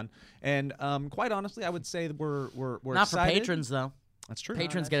VidCon. And quite honestly, I would say that we're Not for excited. patrons, though. That's true.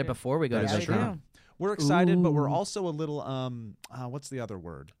 Patrons that's get it true. before we go That's to Yeah, true. we VidCon. do. We're excited, but we're Ooh. also a little what's the other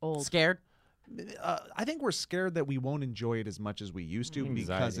word? Old. Scared? I think we're scared that we won't enjoy it as much as we used to because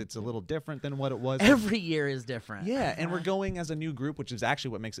Anxiety. it's a little different than what it was. Every year is different. Yeah, and we're going as a new group, which is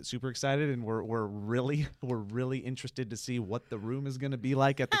actually what makes it super excited, and we're really interested to see what the room is going to be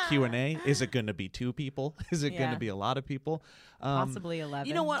like at the Q&A. Is it going to be 2 people? Is it going Yeah. to be a lot of people? Possibly 11.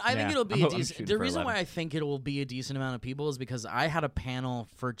 You know what? I think Yeah. it'll be I'm a shooting decent. The for reason 11. why I think it will be a decent amount of people is because I had a panel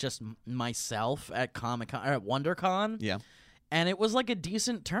for just myself at Comic-Con or at WonderCon. Yeah. And it was like a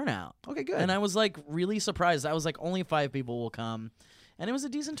decent turnout. Okay, good. And I was like really surprised. I was like, only 5 people will come. And it was a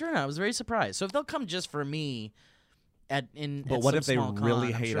decent turnout. I was very surprised. So if they'll come just for me But at what some if they small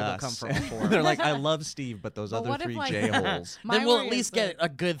really con, I'm hate sure they'll us? come for all 4. They're like, I love Steve, but those But other what if, 3 like- J-holes. My Then we'll worry at is least that- get a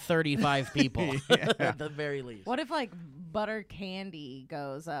good 35 people at the very least. What if like butter candy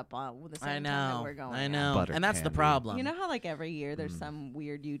goes up on the same I time that know. we're going? I out? know. Butter And that's the candy. problem. You know how like every year there's some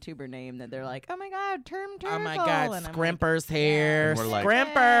weird YouTuber name that they're like, oh my god, Turtle. Oh my God, and I'm Scrimper's here. And we're like-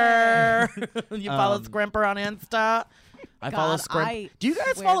 Scrimper. You follow Um, Scrimper on Insta? I follow God, Scrimper. I Do you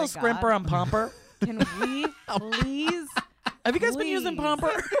guys swear follow to God. Scrimper on Pomper? Can we please? Have you guys been using please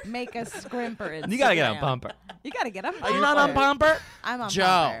Pomper? Make a Scrimper. You gotta get on Instagram. Pumper. You gotta get on. Are you not on Pomper? I'm on Joe.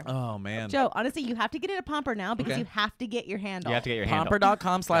 Pomper. Oh, man. Joe, honestly, you have to get it at Pomper now because Okay. you have to get your handle. You have to get your handle.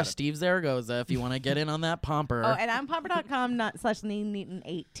 Pomper.com/Steve Zaragoza if you want to get in on that Pomper. Oh, and I'm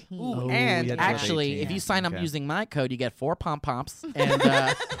pomper.com/Neaton18. Ooh, Oh, and you had to go with actually, 18. if you sign up Okay. using my code, you get 4 pom-poms,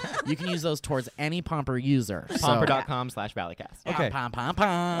 and you can use those towards any Pomper user. So, Pomper.com/valleycast. Okay. Pom, pom,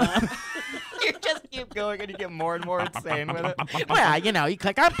 pom. You just keep going and you get more and more insane with it. Well, you know, you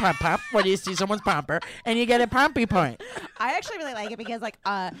click on pom-pom when you see someone's Pomper, and you get a Pompy point. I actually really like it because, like,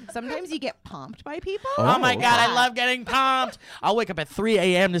 sometimes you get pumped by people. Oh, my okay. God, I love getting pumped. I'll wake up at 3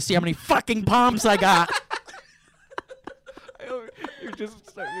 a.m. to see how many fucking pumps I got. You're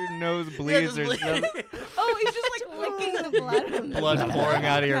just your nose bleeds. There's no Oh, he's just like licking the blood. From the blood pouring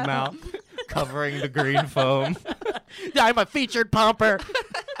out of your mouth, covering the green foam. Yeah, I'm a featured Pomper.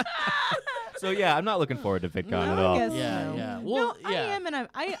 So yeah, I'm not looking forward to VidCon No, at I all. guess Yeah, no. yeah. Well, no, yeah. I am, and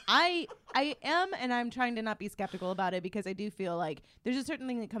I am, and I'm trying to not be skeptical about it because I do feel like there's a certain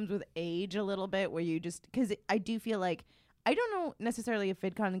thing that comes with age a little bit where you just because I do feel like. I don't know necessarily if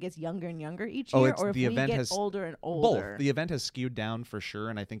VidCon gets younger and younger each year, or if the we event get has older and older. Both. The event has skewed down for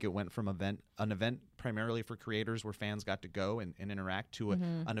sure, and I think it went from an event primarily for creators where fans got to go and interact to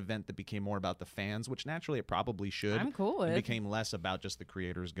an event that became more about the fans, which naturally it probably should. I'm cool with. It became less about just the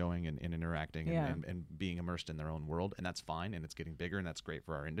creators going and interacting Yeah. and being immersed in their own world, and that's fine, and it's getting bigger, and that's great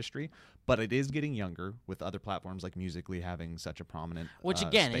for our industry. But it is getting younger with other platforms like Musical.ly having such a prominent Which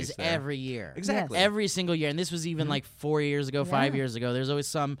again space is there. every year. Exactly. Every single year. And this was even like 4 years ago, 5 Yeah. years ago. There's always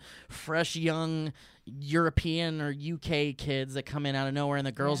some fresh young, European or UK kids that come in out of nowhere and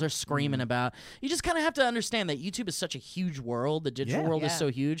the girls are screaming about. You just kind of have to understand that YouTube is such a huge world. The digital world is so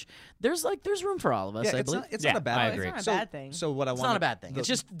huge. There's room for all of us. I believe It's not a bad I thing. agree. It's not a bad thing. So what I want it's not a bad thing. It's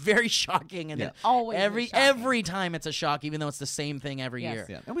just very shocking, and Always is shocking. every time it's a shock, even though it's the same thing every year.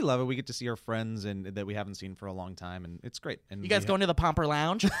 Yeah, and we love it. We get to see our friends and that we haven't seen for a long time, and it's great. And You guys going to the Pomper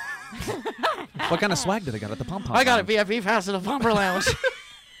Lounge? What kind of swag do they got at the Pom Pom? I got a VIP pass to the Pomper Lounge.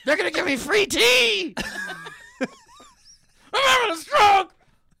 They're gonna give me free tea. I'm having a stroke.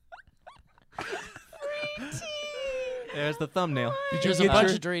 There's the thumbnail. There's a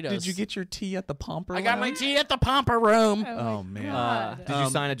bunch of Doritos. Did you get your tea at the Pomper? I got my Lounge? tea at the Pomper Room. Oh man. God. Did you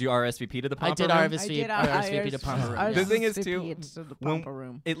sign? Did you RSVP to the I Pomper did room? RSVP to Pomper Room. The thing is, too, It's to the when- Pomper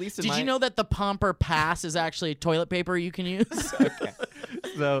Room. At least in Did my, you know that the Pomper Pass is actually toilet paper you can use?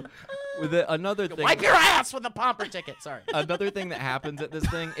 So, another thing. Wipe your ass with a Pomper ticket. Sorry. Another thing that happens at this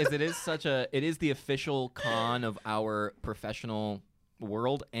thing is it is the official con of our professional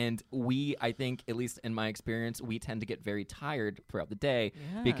world, and I think, at least in my experience, we tend to get very tired throughout the day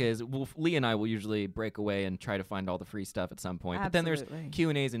because Lee and I will usually break away and try to find all the free stuff at some point. But then there's Absolutely.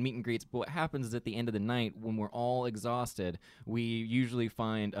 Q&As and meet and greets. But what happens is at the end of the night, when we're all exhausted, we usually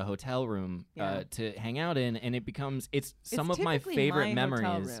find a hotel room to hang out in, and it's some of my typically favorite my hotel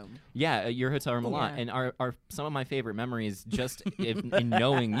memories. room. Yeah, your hotel room a lot, Yeah. and our some of my favorite memories just in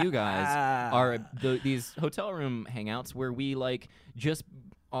knowing you guys are these hotel room hangouts where we just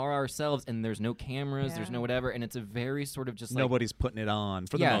are ourselves, and there's no cameras, there's no whatever, and it's a very sort of just Nobody's putting it on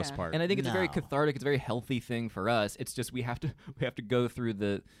for the most part. And I think it's a very No. cathartic, it's a very healthy thing for us. It's just we have to go through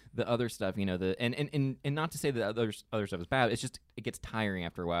the other stuff, and not to say that other stuff is bad. It's just it gets tiring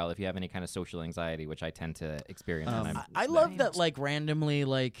after a while if you have any kind of social anxiety, which I tend to experience. When I'm I love that, randomly,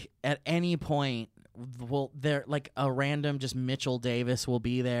 at any point, a random just Mitchell Davis will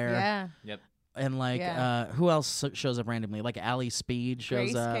be there. Yeah. Yep. And who else shows up randomly? Like Allie Speed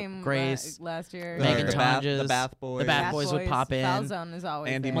shows Grace up. came Grace, last year. Megan The Tonjes, Bath Boys. The Bath Boys would pop in. Falzone is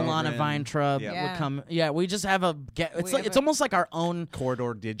always Andy there. Milano. Milana Mogren. Weintraub Yeah. Yeah. would come. Yeah, we just have it's have it's a- almost like our own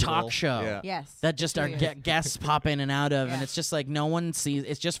Corridor Digital talk show. Yeah. Yes. that just our really is. guests pop in and out of, and Yeah. it's just like no one sees.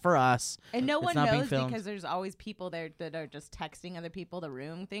 It's just for us. And no It's one not being knows filmed. because there's always people there that are just texting other people the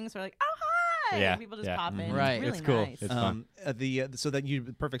room things. We're like, oh hi, Yeah, and people just yeah. pop in. Right. It's really It's cool. nice. It's fun. So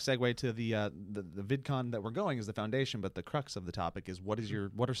that perfect segue to the VidCon that we're going is the foundation, but the crux of the topic is what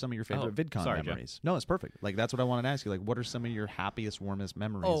are some of your favorite VidCon sorry, Jeff. memories? No, it's perfect. That's what I wanted to ask you. What are some of your happiest, warmest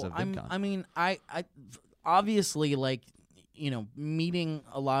memories of VidCon? I obviously meeting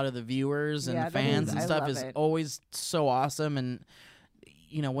a lot of the viewers and Yeah, the that fans is- and I stuff love is it. always so awesome, and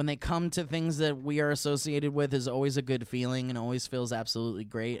when they come to things that we are associated with is always a good feeling and always feels absolutely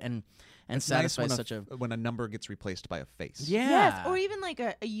great and It's nice satisfies such a when a number gets replaced by a face. yeah. Yes, or even like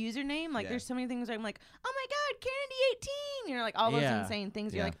a username. Like Yeah. there's so many things where I'm like, oh my god, Candy18. You're like all those Yeah. insane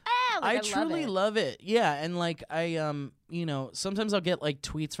things. Yeah. You're like, ah, like, I love truly it. love it. Yeah, and sometimes I'll get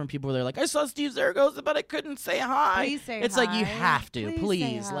tweets from people where they're like, I saw Steve Zaragoza, but I couldn't say hi. Please say it's like you hi. have to,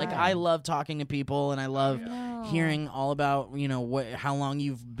 Please say Like hi. I love talking to people, and I love No. hearing all about how long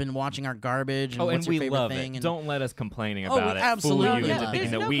you've been watching our garbage and Oh, what's and your we favorite love thing. it. And Don't let us complaining Oh, about it. absolutely Fool you not. into Yeah, thinking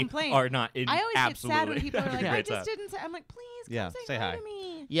there's that no we complaint. are not. I always absolutely. get sad when people are like, having a I great just time. didn't say. I'm like, please come Yeah, say say hi hi. to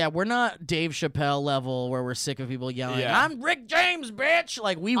me. yeah, we're not Dave Chappelle level where we're sick of people yelling, Yeah. I'm Rick James, bitch.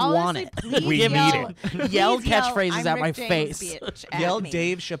 Like we Honestly, want it. please We yell, need please Yell yell, catchphrases I'm at Rick my James, face. bitch, at Yell me.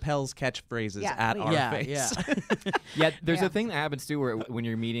 Dave Chappelle's catchphrases Yeah, at please. our yeah, face. yeah. Yeah, there's Yeah. a thing that happens too, where when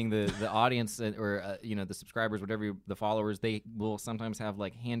you're meeting the audience or the subscribers, whatever the followers, they will sometimes have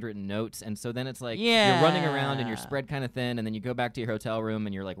handwritten notes, and so then it's like you're running around and you're Yeah. spread kind of thin, and then you go back to your hotel room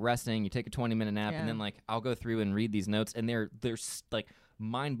and you're resting. You take a 20-minute nap, and Yeah. then I'll go through and read these notes, and they're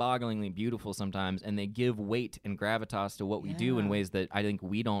mind-bogglingly beautiful sometimes, and they give weight and gravitas to what we do in Yeah. ways that I think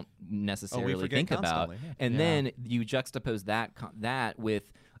we don't necessarily forget think about. constantly, yeah. And Yeah. then you juxtapose that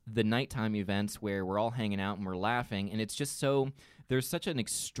with the nighttime events where we're all hanging out and we're laughing, and it's just there's such an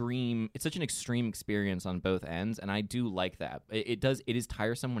extreme experience on both ends, and I do like that. It is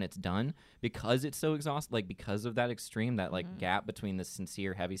tiresome when it's done because it's so exhausting, because of that extreme, that gap between the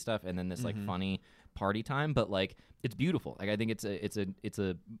sincere heavy stuff and then this funny party time, but it's beautiful. I think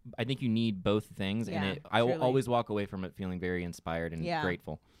I think you need both things, Yeah, and I will truly. always walk away from it feeling very inspired and Yeah.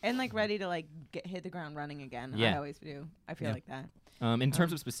 grateful. And ready to hit the ground running again. Yeah. I always do. I feel like that. In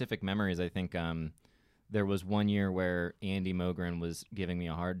terms of specific memories, I think there was one year where Andy Mogren was giving me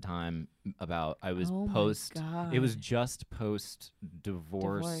a hard time about Oh my it was just post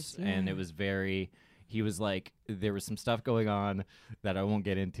divorce, Divorce, and yeah. it was he was there was some stuff going on that I won't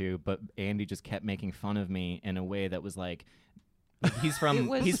get into, but Andy just kept making fun of me in a way that was He's from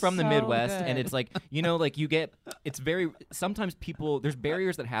was the so Midwest, and good. it's like like you get. It's very sometimes people. There's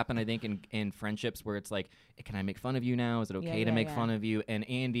barriers that happen. I think in friendships where it's like, can I make fun of you now? Is it okay to make fun of you? And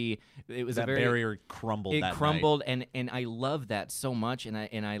Andy, it was that a very barrier crumbled. It that crumbled, and I love that so much, and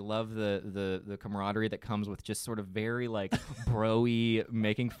I love the camaraderie that comes with just sort of very like bro-y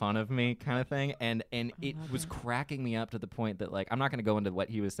making fun of me kind of thing, and it was cracking me up to the point that like I'm not going to go into what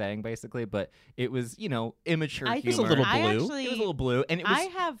he was saying basically, but it was immature I humor. think a little I blue. actually, It was a little blue, and it was.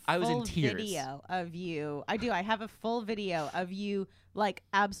 I was in full tears. video of you. I do. I have a full video of you like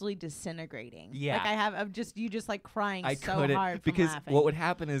absolutely disintegrating. Yeah. Like I have of just you just like crying I so couldn't hard from because laughing. what would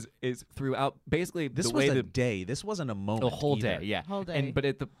happen is throughout basically This the was way a that day. This wasn't a moment. the whole either. day, yeah. Whole day. And but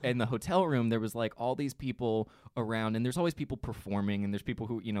in the hotel room there was like all these people around, and there's always people performing, and there's people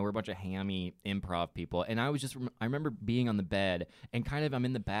who we're a bunch of hammy improv people, and I was just I remember being on the bed and kind of I'm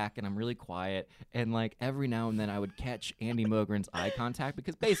in the back and I'm really quiet, and like every now and then I would catch Andy Mogren's eye contact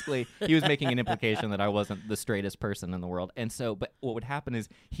because basically he was making an implication that I wasn't the straightest person in the world, and so but what would happen is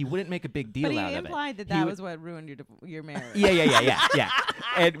he wouldn't make a big deal but he out of it. implied that He that would- was what ruined your marriage. yeah,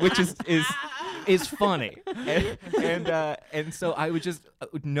 and which is funny, and so I would just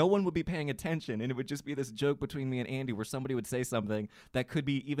no one would be paying attention, and it would just be this joke between me and Andy where somebody would say something that could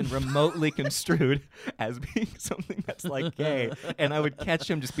be even remotely construed as being something that's like gay, and I would catch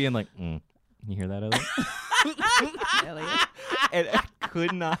him just being like, you hear that, Elliot? Elliot. And I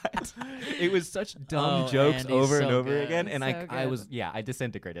could not. It was such dumb Oh, jokes Andy's over so and over good. again, and So I good. was I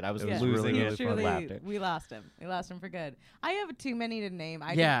disintegrated. I was was losing really, it really from laughter. We lost him. We lost him for good. I have too many to name.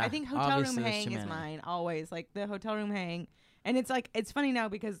 Yeah, I think hotel obviously room there's hang too is many. mine always. Like the hotel room hang, and it's like it's funny now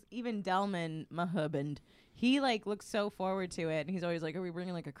because even Delman, my husband, he like looks so forward to it, and he's always like, "Are we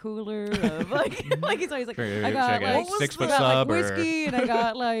bringing like a cooler of like like he's always like, Sure, I got check it. like 6 foot I got, sub like or- whiskey, and I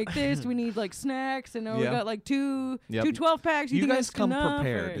got like this. We need like snacks, and we Yeah. got like two Yep. 12 packs. You You think guys that's come enough,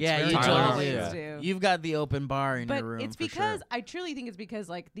 prepared. or- It's Yeah, very you Tyler, totally always do. do. You've got the open bar in But your room. it's for because sure. I truly think it's because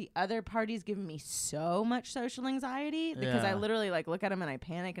like the other parties give me so much social anxiety because I Yeah. literally like look at them and I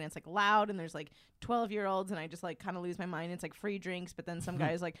panic, and it's like loud, and there's like 12-year-olds, and I just like kind of lose my mind. It's like free drinks, but then some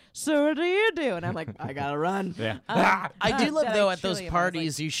guy's like, "So what do you do?" And I'm like, "I gotta run." Yeah. I do love that though I at those truly am. I was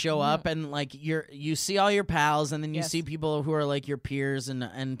parties you show up and like you see all your pals, and then you Yes. see people who are like your peers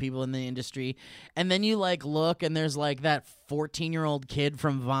and people in the industry, and then you like look and there's like that 14-year-old kid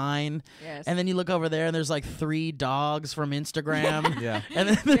from Vine, Yes. and then you look over there and there's like 3 dogs from Instagram, Yeah. and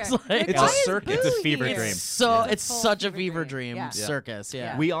then there's Yeah. like It's Why a is circus. It's a Boo fever here? dream. so It's a it's full such a fever fever dream. dream Yeah. circus. Yeah.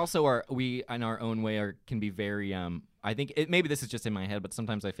 Yeah. We also are in our own way can be very I think maybe this is just in my head, but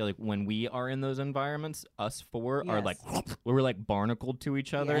sometimes I feel like when we are in those environments, us four are Yes. like we're like barnacled to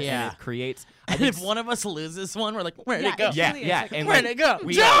each other, Yes. Yeah. and it creates. I And think if one of us loses one, we're like, where'd Yeah, it go? it's yeah, really- yeah, it's like, and Where'd like, it go?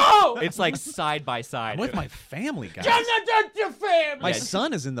 we- Joe! It's like side by side. I'm with my family, guys. Your family. My Yeah.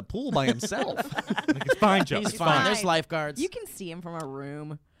 son is in the pool by himself. Like, it's fine, Joe. He's It's fine. fine. There's lifeguards. You can see him from a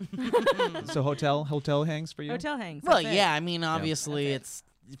room. So hotel hangs for you? Hotel hangs. Well, that's it. yeah. I mean, obviously, That's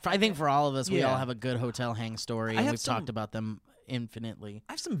I think for all of us, we Yeah. all have a good hotel hang story, I and have we've some- talked about them infinitely.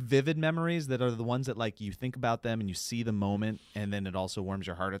 I have some vivid memories that are the ones that like you think about them and you see the moment, and then it also warms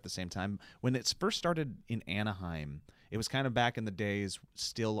your heart at the same time. When it first started in Anaheim, it was kind of back in the days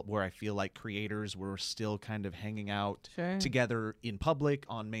still where I feel like creators were still kind of hanging out Sure. together in public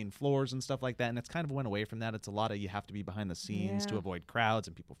on main floors and stuff like that. And it's kind of went away from that. It's a lot of you have to be behind the scenes to Yeah. avoid crowds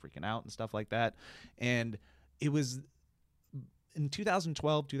and people freaking out and stuff like that. And it was in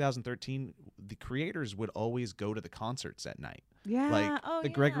 2012, 2013, the creators would always go to the concerts at night. Yeah. Like oh, the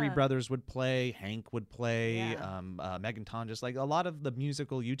Gregory yeah. brothers would play, Hank would play, Yeah. Megan Tonjes, like a lot of the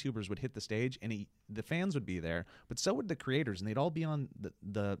musical YouTubers would hit the stage, and the fans would be there, but so would the creators, and they'd all be on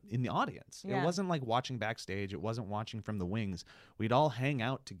the in the audience. Yeah. It wasn't like watching backstage. It wasn't watching from the wings. We'd all hang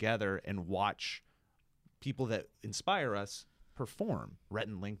out together and watch people that inspire us perform. Rhett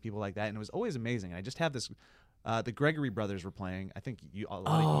and Link, people like that, and it was always amazing. I just have this. The Gregory brothers were playing. I think a lot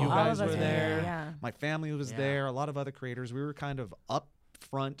of you Oh, All guys of us were were there. Yeah. My family was Yeah. there. A lot of other creators. We were kind of up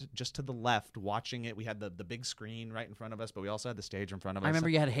front, just to the left, watching it. We had the big screen right in front of us, but we also had the stage in front of us. I remember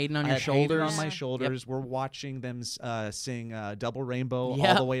you had Hayden on I your had Hayden shoulders. on my Yeah. shoulders. We're watching them sing Double Rainbow Yep.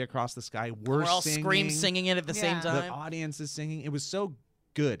 all the way across the sky. We're all singing it at the same Yeah. The time. audience is singing. It was so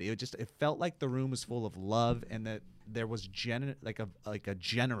good. It felt like the room was full of love, and that there was like a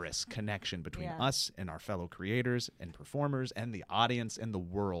generous connection between Yeah. us and our fellow creators and performers and the audience and the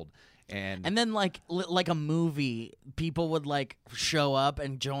world. And And then like a movie, people would like show up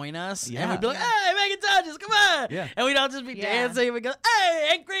and join us, and Yeah. we'd be like, "Hey, Megan Tonjes, come on!" Yeah. And we'd all just be Yeah. dancing. And we'd go, "Hey,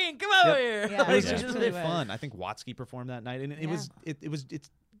 Hank Green, come over here!" Yeah. Like, it was Yeah. just It really really was. fun. I think Watsky performed that night, and it Yeah. was it's.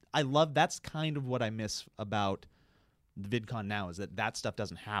 I love that's kind of what I miss about VidCon now is that stuff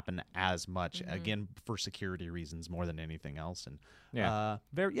doesn't happen as much, again, for security reasons more than anything else. And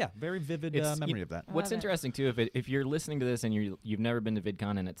very vivid memory of that. What's interesting too, if you're listening to this and you've never been to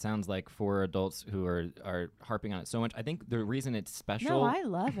VidCon, and it sounds like for adults who are harping on it so much, I think the reason it's special. No, I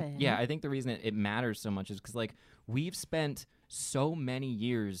love it. Yeah, I think the reason it matters so much is because like we've spent so many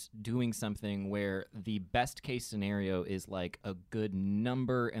years doing something where the best case scenario is like a good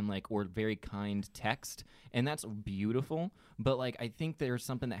number and like or very kind text, and that's beautiful. But like I think there's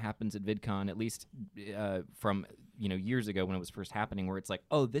something that happens at VidCon, at least from years ago when it was first happening, where it's like,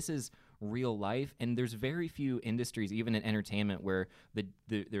 oh, this is real life. And there's very few industries, even in entertainment, where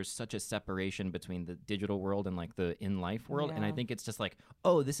there's such a separation between the digital world and like the in life world. And I think it's just like,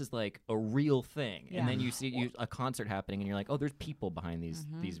 oh, this is like a real thing. And then you see a concert happening and you're like, oh, there's people behind these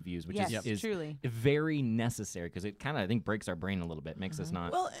views, which is truly very necessary, because it kind of I think breaks our brain a little bit, makes us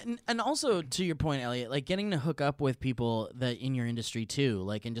not. Well, and also to your point, Elliot, like getting to hook up with people that in your industry too,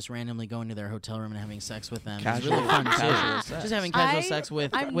 like and just randomly going to their hotel room and having sex with them is really fun too. Just having casual sex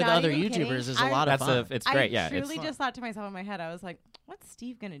with other YouTubers is a lot of fun. It's great. I truly just thought to myself in my head, I was like, what's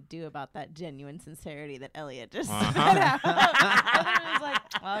Steve gonna do about that genuine sincerity that Elliot just said out? I was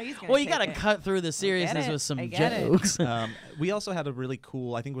like, well, he's gonna you got to cut through the seriousness with some jokes. We also had a really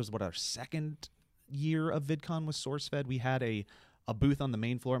cool, I think it was our second year of VidCon with SourceFed. We had a booth on the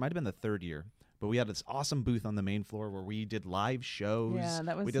main floor. It might have been the third year. But we had this awesome booth on the main floor where we did live shows. Yeah,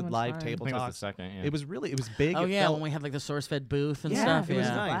 that was we so did much live fun. table I think it was talks. the second, yeah. It was big. Oh It yeah, felt- when we had like the SourceFed booth and yeah, stuff. it was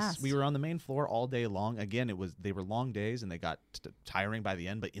Yeah, nice. Blast. We were on the main floor all day long. Again, they were long days and they got tiring by the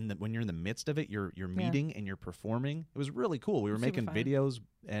end. But when you're in the midst of it, you're meeting and you're performing. It was really cool. We were making fun. videos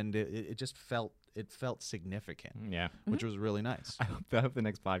and it just felt significant. Yeah. Which was really nice. I hope the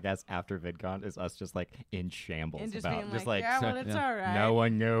next podcast after VidCon is us just like in shambles And just about being just like, like yeah, well, it's all right. no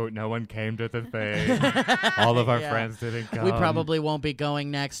one knew, no one came to the thing. All of our Yeah. friends didn't come. we probably won't be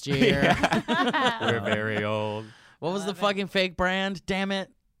going next year. We're very old. What was the fucking fake brand? Damn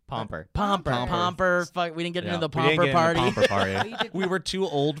it. Pomper. Pomper. Fuck, we didn't get into the We didn't Pomper get party. into the Pomper party. You did We were too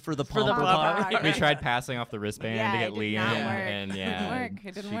old for the For the Pomper Pomper party. We tried passing off the wristband Yeah, to it get did Liam, not work. and It yeah, didn't work.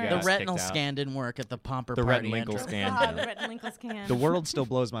 It didn't she work. The got retinal kicked out. scan didn't work at the Pomper The party. Rettenlinkle entrance. scan. Ah, the Rettenlinkle scan. The world still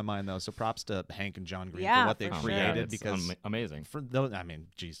blows my mind though. So props to Hank and John Green Yeah, for what they for sure. created It's because amazing. for those, I mean,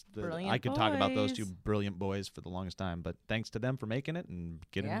 geez, Brilliant I could talk about those two boys. brilliant boys for the longest time. But thanks to them for making it and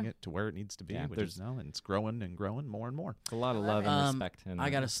getting Yeah. it to where it needs to be, Yeah, which there's- is now, and it's growing and growing more and more. A lot of love and respect. I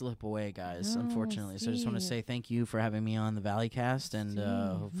got to slip away, guys, No, unfortunately. So I just want to Steve. say thank you for having me on the Valleycast, and Steve,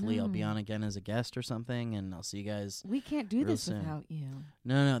 hopefully I'll be no. on again as a guest or something, and I'll see you guys. We can't do real this soon. without you.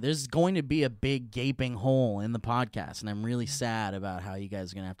 No, there's going to be a big gaping hole in the podcast, and I'm really sad about how you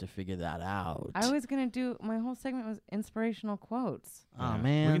guys are going to have to figure that out. I was gonna do my whole segment was inspirational quotes. Oh, Yeah.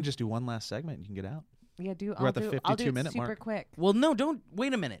 man. We can just do one last segment and you can get out. Yeah, We're at the I'll do 52-minute it super mark. quick. Well, no, don't.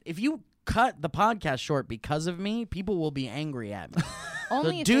 Wait a minute. If you cut the podcast short because of me, people will be angry at me.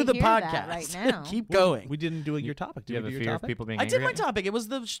 Only So if do they the hear podcast. that right now. Keep Well, going. We didn't do your topic. Do you Did have we a do fear your of topic? people being I angry did my at you? topic. It was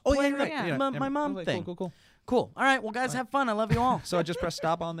the Oh, yeah, playing right. yeah. my never- mom okay, thing. Cool. Cool. All right. Well, guys, have fun. I love you all. So I just press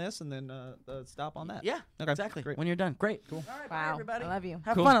stop on this and then stop on that. Yeah, Okay, exactly. great. When you're done. Great. Cool. All right, bye, Wow, everybody. I love you.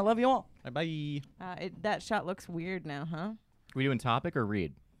 Have Cool. fun. I love you all. All right, bye. That shot looks weird now, huh? We doing topic or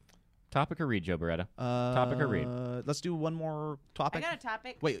read? Topic or read, Joe Beretta? Topic or read? Let's do one more topic. I got a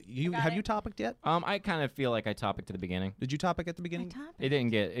topic. Wait, you got have it. you topicked yet? I kind of feel like I topic to the beginning. Did you topic at the beginning? We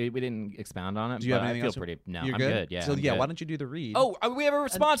didn't expound on it. Do you have but anything I else? feel pretty. No, You're I'm good. good. Yeah. So I'm yeah, good. why don't you do the read? Oh, we have a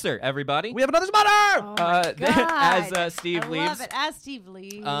sponsor, everybody. we have another sponsor. Oh my God. As Steve I leaves. love it. As Steve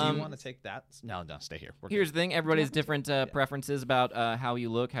leaves. Do you want to take that? No, stay here. We're Here's good. the thing: everybody has different preferences about how you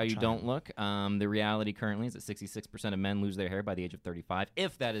look, how you don't look. The reality currently is that 66% of men lose their hair by the age of 35.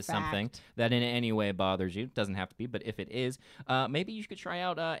 If that is something Fact. that in any way bothers you, doesn't have to be, but if it is, maybe you should try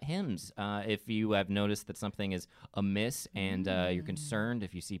out Hims. If you have noticed that something is amiss and you're concerned,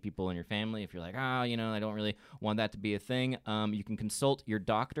 if you see people in your family, if you're like, I don't really want that to be a thing, you can consult your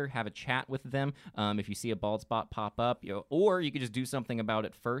doctor, have a chat with them. If you see a bald spot pop up, or you could just do something about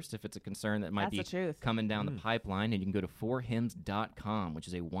it first if it's a concern that might That's the be truth. coming down the pipeline. And you can go to forhims.com, which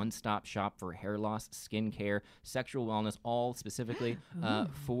is a one-stop shop for hair loss, skincare, sexual wellness, all specifically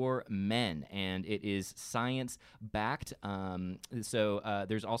for men. And it is science-backed. So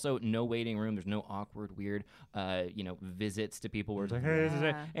there's also no waiting room. There's no awkward, weird, visits to people where it's like, hey, this is it.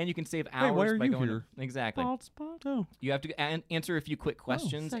 Yeah. And you can save hours why are by you going here? Exactly. spot. Oh. You have to answer a few quick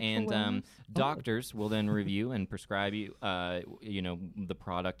questions, sexual and wellness. doctors will then review and prescribe you, the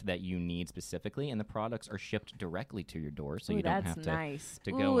product that you need specifically, and the products are shipped directly to your door, so Ooh, you don't that's have nice.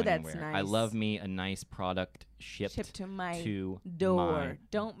 to Ooh, go that's anywhere. nice. I love me a nice product shipped to my to door. my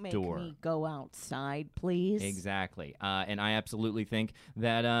Don't make door. me go outside, please. Exactly. And I absolutely think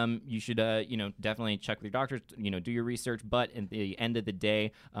that you should, definitely check with your doctors, do your research. But at the end of the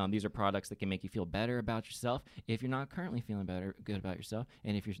day, these are products that can make you feel better about yourself. If you're not currently feeling good about yourself,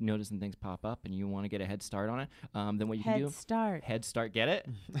 and if you're noticing things pop up and you want to get a head start on it, then what you can do. Head start. Get it?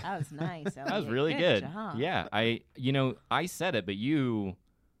 That was nice. That was really good. good. Job. Yeah. I said it, but you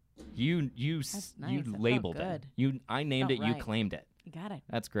That's nice. That felt labeled good. it. I named Felt it. You right. claimed it. You got it.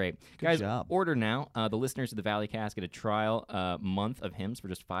 That's great. Good Guys, job. order now. The listeners of the Valley Cast get a trial month of hymns for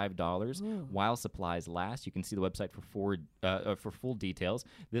just $5 Ooh. while supplies last. You can see the website for full details.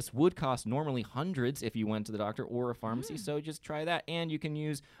 This would cost normally hundreds if you went to the doctor or a pharmacy, so just try that. And you can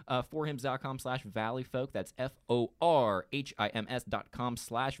use forhims.com/valleyfolk. That's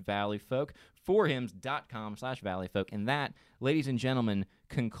forhims.com/valleyfolk. forhims.com/valleyfolk. And that, ladies and gentlemen,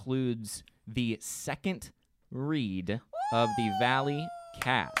 concludes the second read of the Valley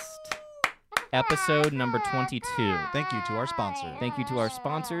Cast, episode number 22. Thank you to our sponsor. Thank you to our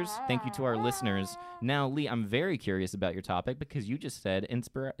sponsors. Thank you to our listeners. Now, Lee, I'm very curious about your topic because you just said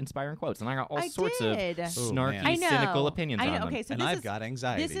inspiring quotes, and I got all sorts did. of Oh, snarky, man. I know. cynical opinions I know. on them. Okay, so And this I've is, got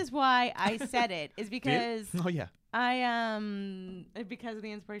anxiety. This is why I said it. Is because Oh, yeah. because of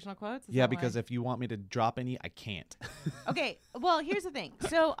the inspirational quotes. Is Yeah, that because why? if you want me to drop any, I can't. Okay, well, here's the thing.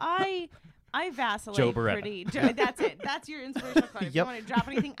 So I vacillate Joe Beretta. pretty. That's it. That's your inspirational quote. If you Yep. want to drop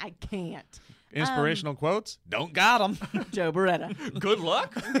anything, I can't. Inspirational quotes? Don't got them. Joe Beretta. Good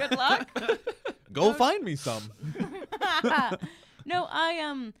luck. Good luck. Go find me some. No,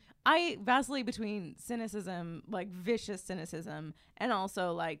 I vacillate between cynicism, like vicious cynicism, and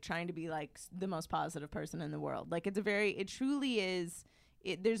also like trying to be like the most positive person in the world. Like it truly is.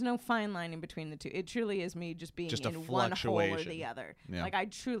 There's no fine line in between the two. It truly is me just being Just a in one hole or fluctuation. the other. Yeah. Like I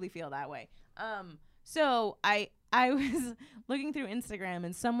truly feel that way. So I was looking through Instagram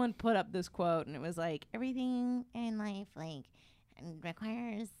and someone put up this quote and it was like, everything in life like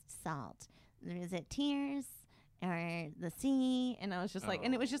requires salt. Is it tears or the sea? And I was just like,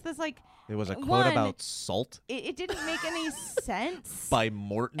 and it was just this like, It was a quote one, about salt it didn't make any sense. by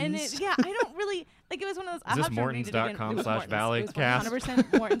Morton's. And I don't really like. It was one of those. Is this Mortons.com/valleycast?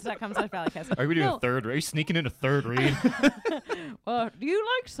 100% Mortons.com/valleycast. Are we doing No. a third? Are you sneaking in a third read? Do you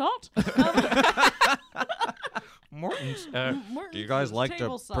like salt? Morton's. Do you guys like to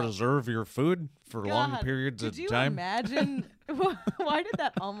table salt. preserve your food for long God, periods could of you time? imagine? Why did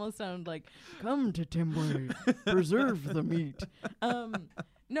that almost sound like "Come to Timway, preserve the meat"?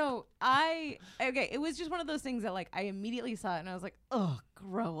 No, okay. It was just one of those things that like I immediately saw it and I was like, "Oh,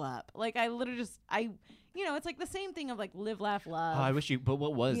 grow up!" Like I literally it's like the same thing of like live, laugh, love. I wish you. But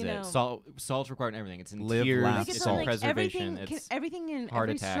what was You it? know. Salt's required in everything. It's in Live, tears. laugh, Like It's it's salt. in like preservation. everything in heart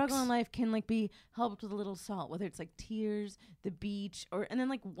every attacks. struggle in life can like be helped with a little salt, whether it's like tears, the beach, and then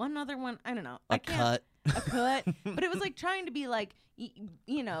like one other one. I don't know. A cut. A cut. But it was like trying to be like,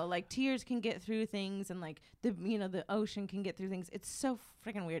 like tears can get through things, and like the ocean can get through things. It's so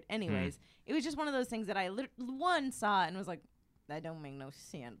freaking weird. Anyways, it was just one of those things that I one saw and was like, that don't make no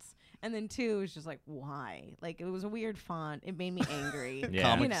sense. And then two, it was just like, why? Like it was a weird font. It made me angry. Yeah.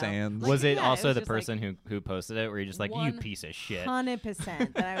 Comic Sans. Was it yeah, also was the just like person who posted it, where you're just like, you piece of shit?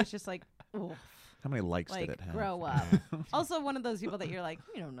 100%. That I was just like, oof. How many likes Like, did it have? grow up. Also, one of those people that you're like,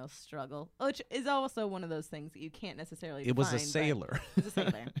 you don't know struggle, which is also one of those things that you can't necessarily. It was a define, but sailor. It was a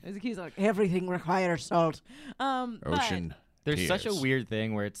sailor. It was accused of like everything requires salt. Ocean. There's such a tears. weird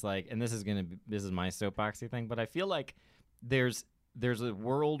thing where it's like, and this is my soapboxy thing, but I feel like there's a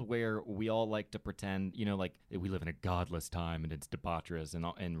world where we all like to pretend, like we live in a godless time and it's debaucherous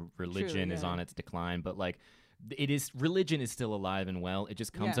and religion True, is yeah. on its decline, but like religion is still alive and well. It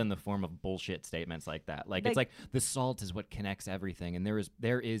just comes Yeah. in the form of bullshit statements like that. Like it's like the salt is what connects everything, and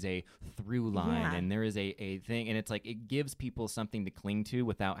there is a through line, Yeah. and there is a thing, and it's like it gives people something to cling to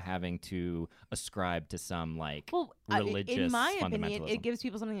without having to ascribe to some like religious in my opinion, fundamentalism. it gives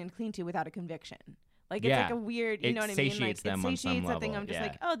people something to clean to without a conviction. Like Yeah. it's like a weird, It know what I mean? Like satiates them it on some satiates that thing. level, I'm just yeah.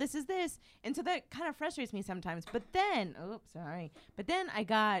 like, oh, this is this, and so that kind of frustrates me sometimes. But then, But then I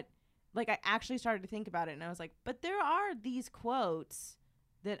actually started to think about it, and I was like, but there are these quotes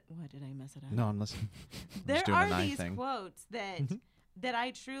that. What did I mess it up? No, I'm listening. I'm There just doing are an eye these thing. quotes that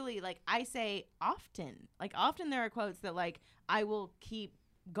I truly like. I say often. Like often, there are quotes that like I will keep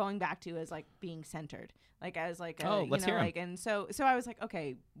going back to as like being centered. Like as like Oh, let's hear 'em. like and so I was like,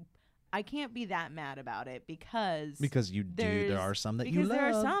 okay, I can't be that mad about it because you do. There are some that you because love. there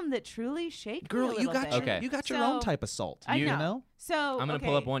are some that truly shake me Girl, a you little got bit. Okay. you got your So, own type of salt. I you know. So I'm gonna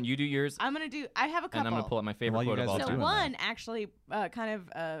pull up one. You do yours, I have a couple. and I'm gonna pull up my favorite While you quote of guys all are So time. doing one actually kind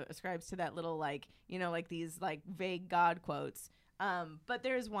of ascribes to that little like these like vague God quotes. But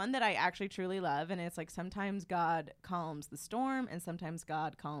there's one that I actually truly love, and it's like sometimes God calms the storm, and sometimes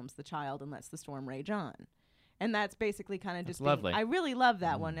God calms the child and lets the storm rage on. And that's basically kind of just being, lovely. I really love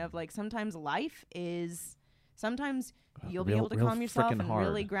that one of like sometimes you'll be Real- able to real calm yourself frickin' and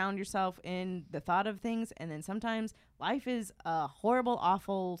really hard. ground yourself in the thought of things, and then sometimes life is a horrible,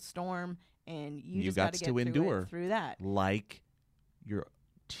 awful storm, and you just got gots to to get endure. through that. Like your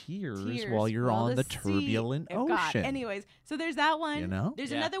tears Tears while you're while on the sea- turbulent oh, God. ocean. Anyways, so there's that one. You know?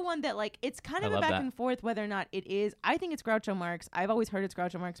 There's Yeah. another one that like it's kind I of a love back that. and forth whether or not it is. I think it's Groucho Marx. I've always heard it's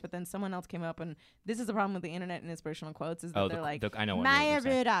Groucho Marx, but then someone else came up, and this is the problem with the internet and inspirational quotes is that they're like, I know what Maya you're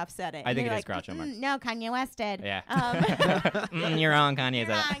saying. Rudolph said it. I And think you're it is like, Groucho Marx. No, Kanye West did. Yeah. You're You're wrong, Kanye.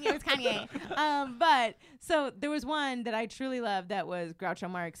 wrong. It was Kanye. But so there was one that I truly loved that was Groucho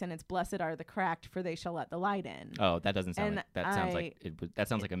Marx, and it's "Blessed are the cracked, for they shall let the light in." Oh, that doesn't sound And like that. Sounds like I- that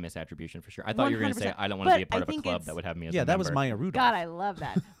sounds like a misattribution for sure. I thought you were going to say 100%. I don't want to be a But part I of a think club it's- that would have me as Yeah, a that was member. Maya Rudolph. God, I love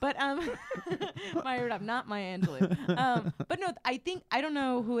that. But Maya Rudolph, not Maya Angelou. But no, I don't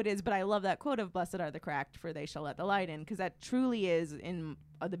know who it is, but I love that quote of "Blessed are the cracked, for they shall let the light in," because that truly is in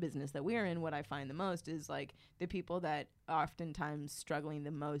the business that we're in. What I find the most is like the people that are oftentimes struggling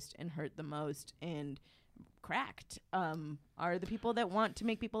the most and hurt the most and cracked are the people that want to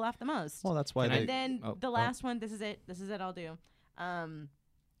make people laugh the most. Well, that's why Can I- they. And then Oh, the last one, this is it I'll do,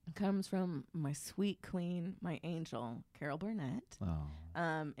 comes from my sweet queen, my angel, Carol Burnett. Oh.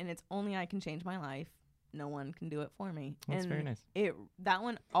 And it's "Only I can change my life. No one can do it for me." That's and very nice. That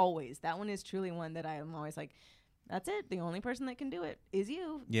one is truly one that I'm always like, that's it. The only person that can do it is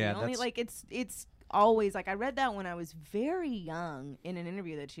you. Yeah, The only, that's- like it's always like I read that when I was very young in an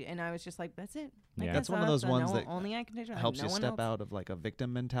interview and I was just like, that's it. Like, Yeah. That's one of those ones that only I can change my life. helps No you one step else. out of like a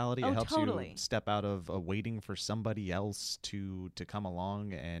victim mentality. Oh, It helps totally. you step out of waiting for somebody else to come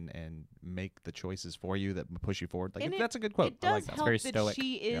along and make the choices for you that push you forward. Like And that's a good quote. It I does like that. help very that stoic.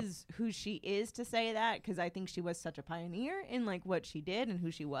 she is who she is to say that, because I think she was such a pioneer in like what she did and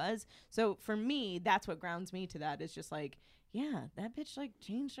who she was. So for me, that's what grounds me to that. Is just like, yeah, that bitch like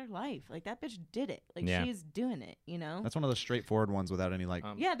changed her life. Like that bitch did it. Like Yeah. she's doing it. You know. That's one of those straightforward ones without any like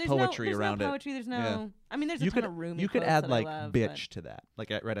Yeah, there's poetry no, there's around no it. poetry. There's no. Yeah. I mean, there's a You ton could of roomy you could quotes add that like I love, bitch to that, like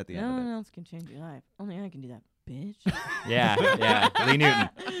right at the No end of one it. else can change your life. Only I can do that, bitch. Yeah, Lee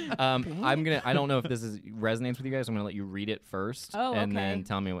Newton. I don't know if this resonates with you guys. I'm gonna let you read it first, Oh, and okay. then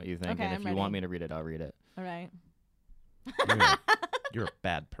tell me what you think. Okay, and if I'm you want ready. me to read it, I'll read it. All right. You're a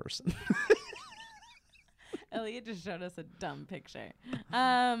bad person. Elliot just showed us a dumb picture.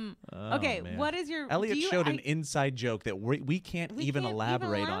 Oh, Okay, man. what is your? Elliot do you, showed an inside joke that we can't even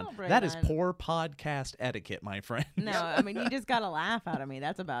elaborate on. That is on. poor podcast etiquette, my friend. No, I mean you just got to laugh out of me.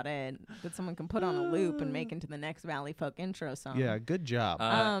 That's about it. That someone can put on a loop and make into the next Valley Folk intro song. Yeah, good job.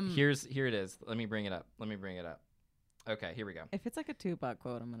 Here it is. Let me bring it up. Okay, here we go. If it's like a Tupac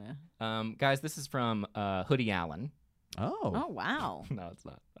quote, I'm gonna. Guys, this is from Hoodie Allen. Oh wow. No, it's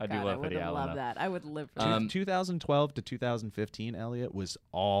not. I God, do love I would Hoodie have Allen. loved though. that. I would live for Two- that. 2012 to 2015, Elliot was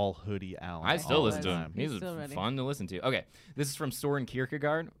all Hoodie Allen. I still all listen the to time. him. He's He's still ready. fun to listen to. Okay, this is from Soren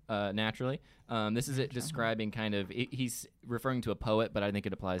Kierkegaard, naturally. This is it describing kind of, he's referring to a poet, but I think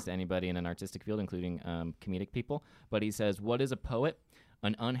it applies to anybody in an artistic field, including comedic people. But he says, "What is a poet?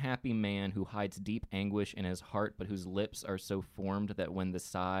 An unhappy man who hides deep anguish in his heart, but whose lips are so formed that when the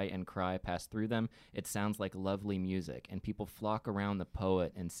sigh and cry pass through them, it sounds like lovely music, and people flock around the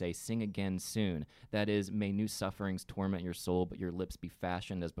poet and say, 'Sing again soon.' That is, may new sufferings torment your soul, but your lips be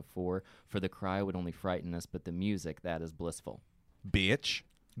fashioned as before, for the cry would only frighten us, but the music, that is blissful." Bitch.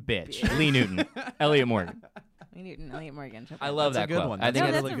 Bitch. Lee Newton. Elliot Morgan. Lee Newton, Elliot Morgan. I love That's a that good quote. one. I think No,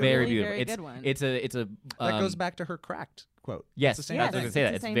 it's that's a very really beautiful. very good one. It's a That goes back to her cracked quote. yes, It's the same Yeah, I was thing. gonna say that.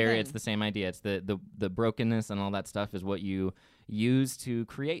 it's It's the same very thing. it's the same idea. It's the brokenness and all that stuff is what you use to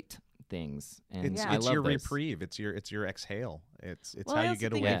create things. And It's, I it's love your this. reprieve. It's your exhale. It's Well, how you that's the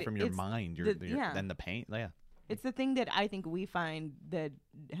get thing, away like, from your it's mind. yeah. And the pain. Yeah. It's the thing that I think we find that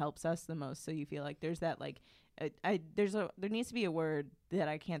helps us the most. So you feel like there's that like, there needs to be a word that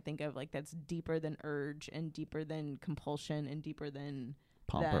I can't think of, like that's deeper than urge and deeper than compulsion and deeper than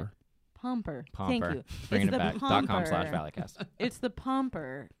Pomper. Pomper. Pomper. Thank you. Bringing It's it the back. pomper. .com/Valleycast. It's the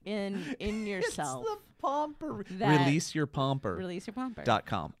pomper in yourself. Pomper. That- Release your pomper. Release your pomper.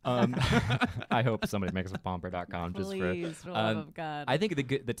 .com. I hope somebody makes a pomper.com just for. Please, for the love of God. I think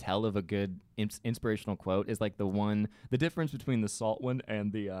the tell of a good inspirational quote is like the difference between the salt one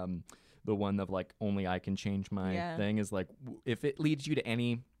and the one of like only I can change my thing is like if it leads you to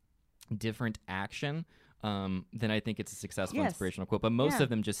any different action. Then I think it's a successful inspirational quote. But most of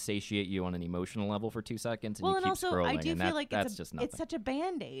them just satiate you on an emotional level for 2 seconds, and you keep also, scrolling. I do and feel like that's just nothing. it's such a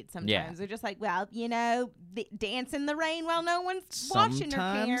Band-Aid sometimes. Yeah. They're just like, well, dance in the rain while no one's watching or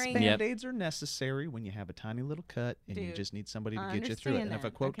Sometimes caring. Band-Aids are necessary when you have a tiny little cut and you Dude, just need somebody to I get you through it. And understand if a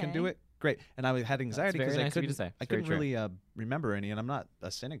that, quote can do okay. it, great. And I had anxiety very because nice of you to I say. It's I very couldn't true. really remember any. And I'm not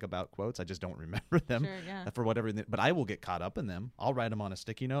a cynic about quotes. I just don't remember them Sure, yeah. for whatever. But I will get caught up in them. I'll write them on a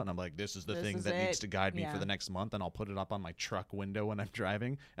sticky note, and I'm like, this is the This thing is that needs it. to guide me Yeah. for the next month. And I'll put it up on my truck window when I'm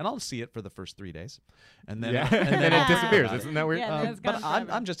driving, and I'll see it for the first 3 days, and then and then I'll it think disappears. about it. Isn't that weird? Yeah, that's But gone I'm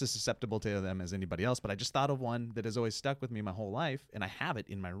forever. just as susceptible to them as anybody else. But I just thought of one that has always stuck with me my whole life, and I have it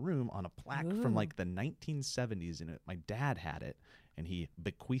in my room on a plaque from like the 1970s. And my dad had it, and he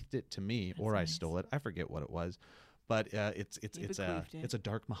bequeathed it to me, or I stole it. I forget what it was, but it's bequeathed it. a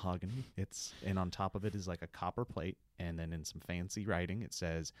dark mahogany. And on top of it is like a copper plate, and then in some fancy writing it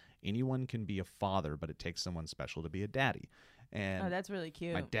says, "Anyone can be a father, but it takes someone special to be a daddy." And Oh, that's really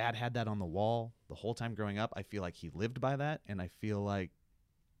cute. my dad had that on the wall the whole time growing up. I feel like he lived by that, and I feel like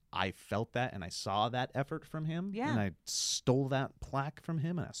I felt that and I saw that effort from him. Yeah. And I stole that plaque from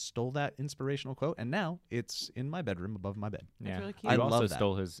him, and I stole that inspirational quote, and now it's in my bedroom above my bed. That's Yeah. really cute. I You love also that.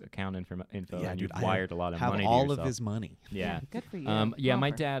 stole his account info, Yeah, and dude, you've I wired a lot of have money all to of yourself. his money. Yeah. Good for you. Yeah,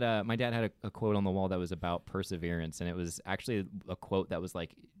 my Proper. dad had a quote on the wall that was about perseverance, and it was actually a quote that was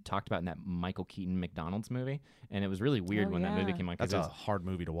like talked about in that Michael Keaton McDonald's movie, and it was really weird Oh, when that movie yeah. came out. 'cause That's it a was- hard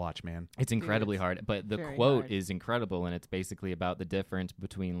movie to watch, man. It's incredibly it's hard, but the very quote hard. is incredible, and it's basically about the difference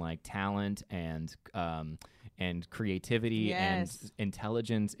between like talent and creativity Yes. and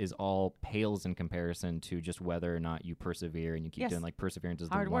intelligence is all pales in comparison to just whether or not you persevere and you keep Yes. doing like perseverance is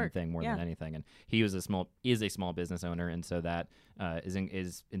Hard the one work. thing more Yeah. than anything. And he was a small business owner, and so that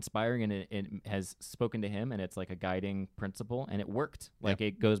is inspiring, and it has spoken to him, and it's like a guiding principle, and it worked. Like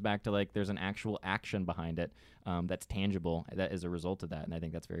it goes back to like there's an actual action behind it that's tangible that is a result of that, and I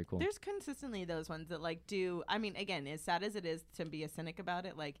think that's very cool. There's consistently those ones that like do. I mean, again, as sad as it is to be a cynic about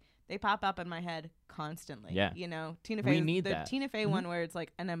it, like they pop up in my head constantly. Yeah. You know, Tina We Fey. need the that. Tina Fey one where it's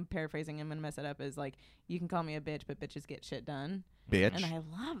like, and I'm paraphrasing, I'm gonna mess it up. Is like, you can call me a bitch, but bitches get shit done. Bitch. And I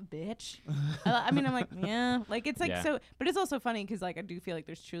love bitch. I mean, I'm like, yeah, like it's like Yeah. so, but it's also funny because like I do feel like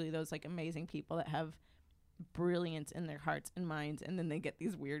there's truly those like amazing people that have brilliance in their hearts and minds, and then they get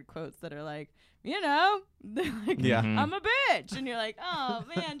these weird quotes that are like, you know, they're like, Yeah. Mhm. I'm a bitch, and you're like, oh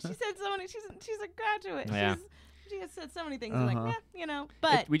man, she said so many. She's a graduate. Yeah. She has said so many things. You're like, Uh-huh. you know,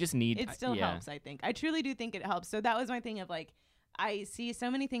 but we just need it still yeah. helps. I think I truly do think it helps. So that was my thing of like, I see so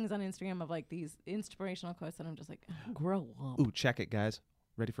many things on Instagram of like these inspirational quotes that I'm just like, grow up. Ooh, check it, guys.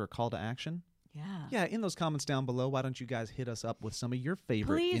 Ready for a call to action? Yeah. Yeah, in those comments down below, why don't you guys hit us up with some of your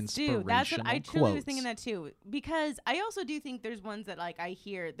favorite Please inspirational do. That's what I truly quotes? was thinking that too. Because I also do think there's ones that like I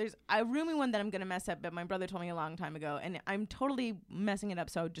hear. There's a roomy one that I'm gonna mess up, but my brother told me a long time ago, and I'm totally messing it up.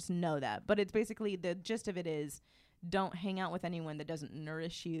 So just know that. But it's basically the gist of it is, don't hang out with anyone that doesn't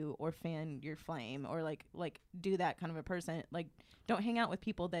nourish you or fan your flame or like do that kind of a person. Like don't hang out with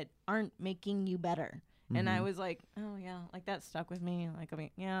people that aren't making you better. And I was like, oh yeah, like that stuck with me. Like I mean,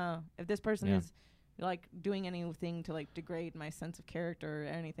 yeah, if this person Yeah. is like doing anything to like degrade my sense of character or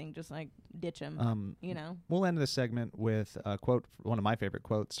anything, just like ditch him. You know. We'll end this segment with a quote, one of my favorite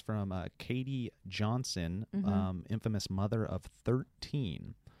quotes from Katie Johnson, infamous mother of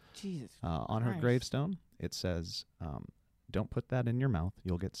 13. Jesus. On her Christ. gravestone, it says, "Don't put that in your mouth;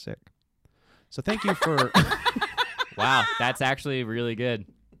 you'll get sick." So thank you for. Wow, that's actually really good.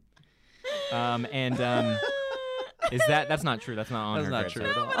 Is that's not true? That's not on That's her not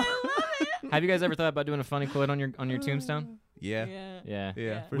gravestone. true at all. Have you guys ever thought about doing a funny quote on your tombstone? Yeah. Yeah.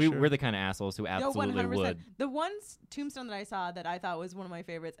 Yeah, for we, sure. we're the kind of assholes who No, absolutely 100%. would. The one tombstone that I saw that I thought was one of my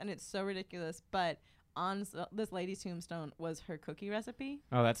favorites, and it's so ridiculous, but on this lady's tombstone was her cookie recipe.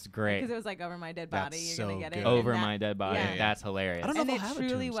 Oh, that's great. Because it was like, over my dead body, That's you're going so to get good. it. Over and my dead body. yeah. That's hilarious. I don't know And if it I'll have a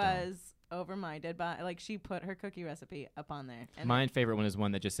truly tombstone. was over my dead body. Like, she put her cookie recipe up on there. And My favorite one is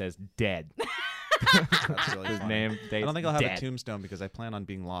one that just says dead. That's really His funny. name, I date, don't think I'll have dead. a tombstone because I plan on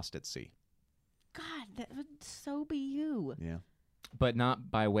being lost at sea. God, that would so be you. Yeah, But not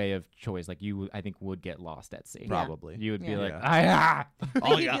by way of choice. Like you, I think, would get lost at sea. probably. You would be Yeah. like, Yeah.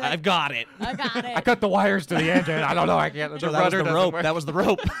 oh, You'd be like, I've got it. I got it. I cut the wires to the engine. I don't know. I can't. That was the rope. That was the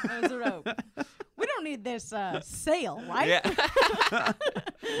rope. That was a rope. We don't need this sail, right? Yeah.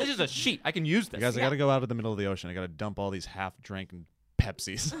 This is a sheet. I can use this. Guys, I got to go out in the middle of the ocean. I got to dump all these half-drank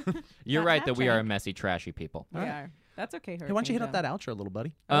Pepsis. You're Not right that we are half-drank. messy, trashy people. We are. That's okay. Hey, why don't you hit up Hurricane that outro, little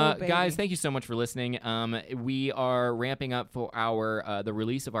buddy? Oh, Guys, baby. thank you so much for listening. We are ramping up for our the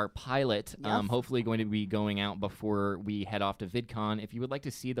release of our pilot. Yes. Hopefully, going to be going out before we head off to VidCon. If you would like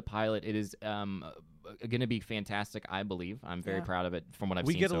to see the pilot, it is going to be fantastic. I believe. I'm very Yeah. proud of it from what I've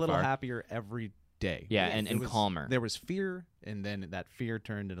We seen get so a little far. happier every day. Yeah, Yes. and It was- calmer. There was fear, and then that fear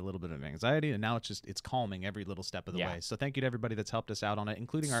turned into a little bit of anxiety, and now it's calming every little step of the Yeah. way. So thank you to everybody that's helped us out on it,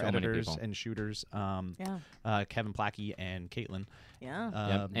 including our So many editors people. and shooters, Yeah. Kevin Plackey and Caitlin. Yeah.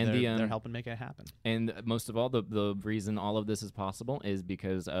 Yep. And they're helping make it happen. And most of all, the reason all of this is possible is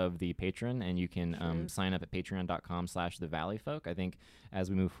because of the patron, and you can True. sign up at patreon.com/thevalleyfolk. I think as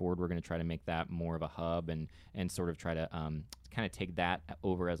we move forward, we're going to try to make that more of a hub and sort of try to kind of take that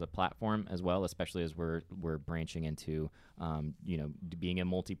over as a platform as well, especially as we're branching into being a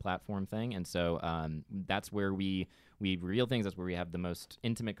multi-platform thing. And so that's where we reveal things. That's where we have the most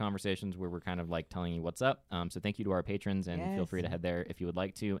intimate conversations, where we're kind of like telling you what's up. So thank you to our patrons, and feel free to Yes. head there if you would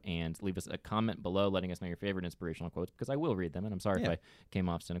like to, and leave us a comment below letting us know your favorite inspirational quotes, because I will read them, and I'm sorry if Yeah. I came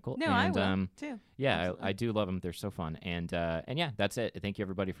off cynical. No, and, I will too. Yeah, Absolutely. I do love them. They're so fun. And yeah, that's it. Thank you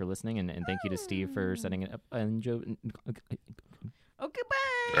everybody for listening, and thank you to Steve for setting it up. And Joe. Okay,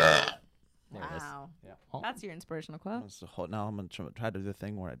 bye. There it is. Wow. Yeah. That's your inspirational quote. Now I'm going to try to do the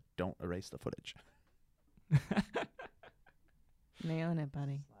thing where I don't erase the footage. Nailing it,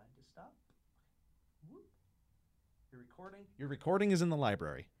 buddy. Your recording is in the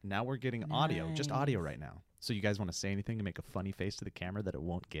library. Now we're getting audio, just audio Nice. right now. So you guys want to say anything to make a funny face to the camera that it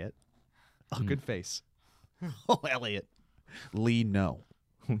won't get? Oh, good face. Oh, Elliot. Lee, no.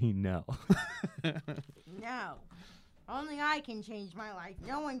 We know. No. Only I can change my life.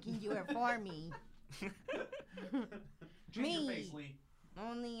 No one can do it for me. Me.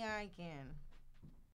 Only I can.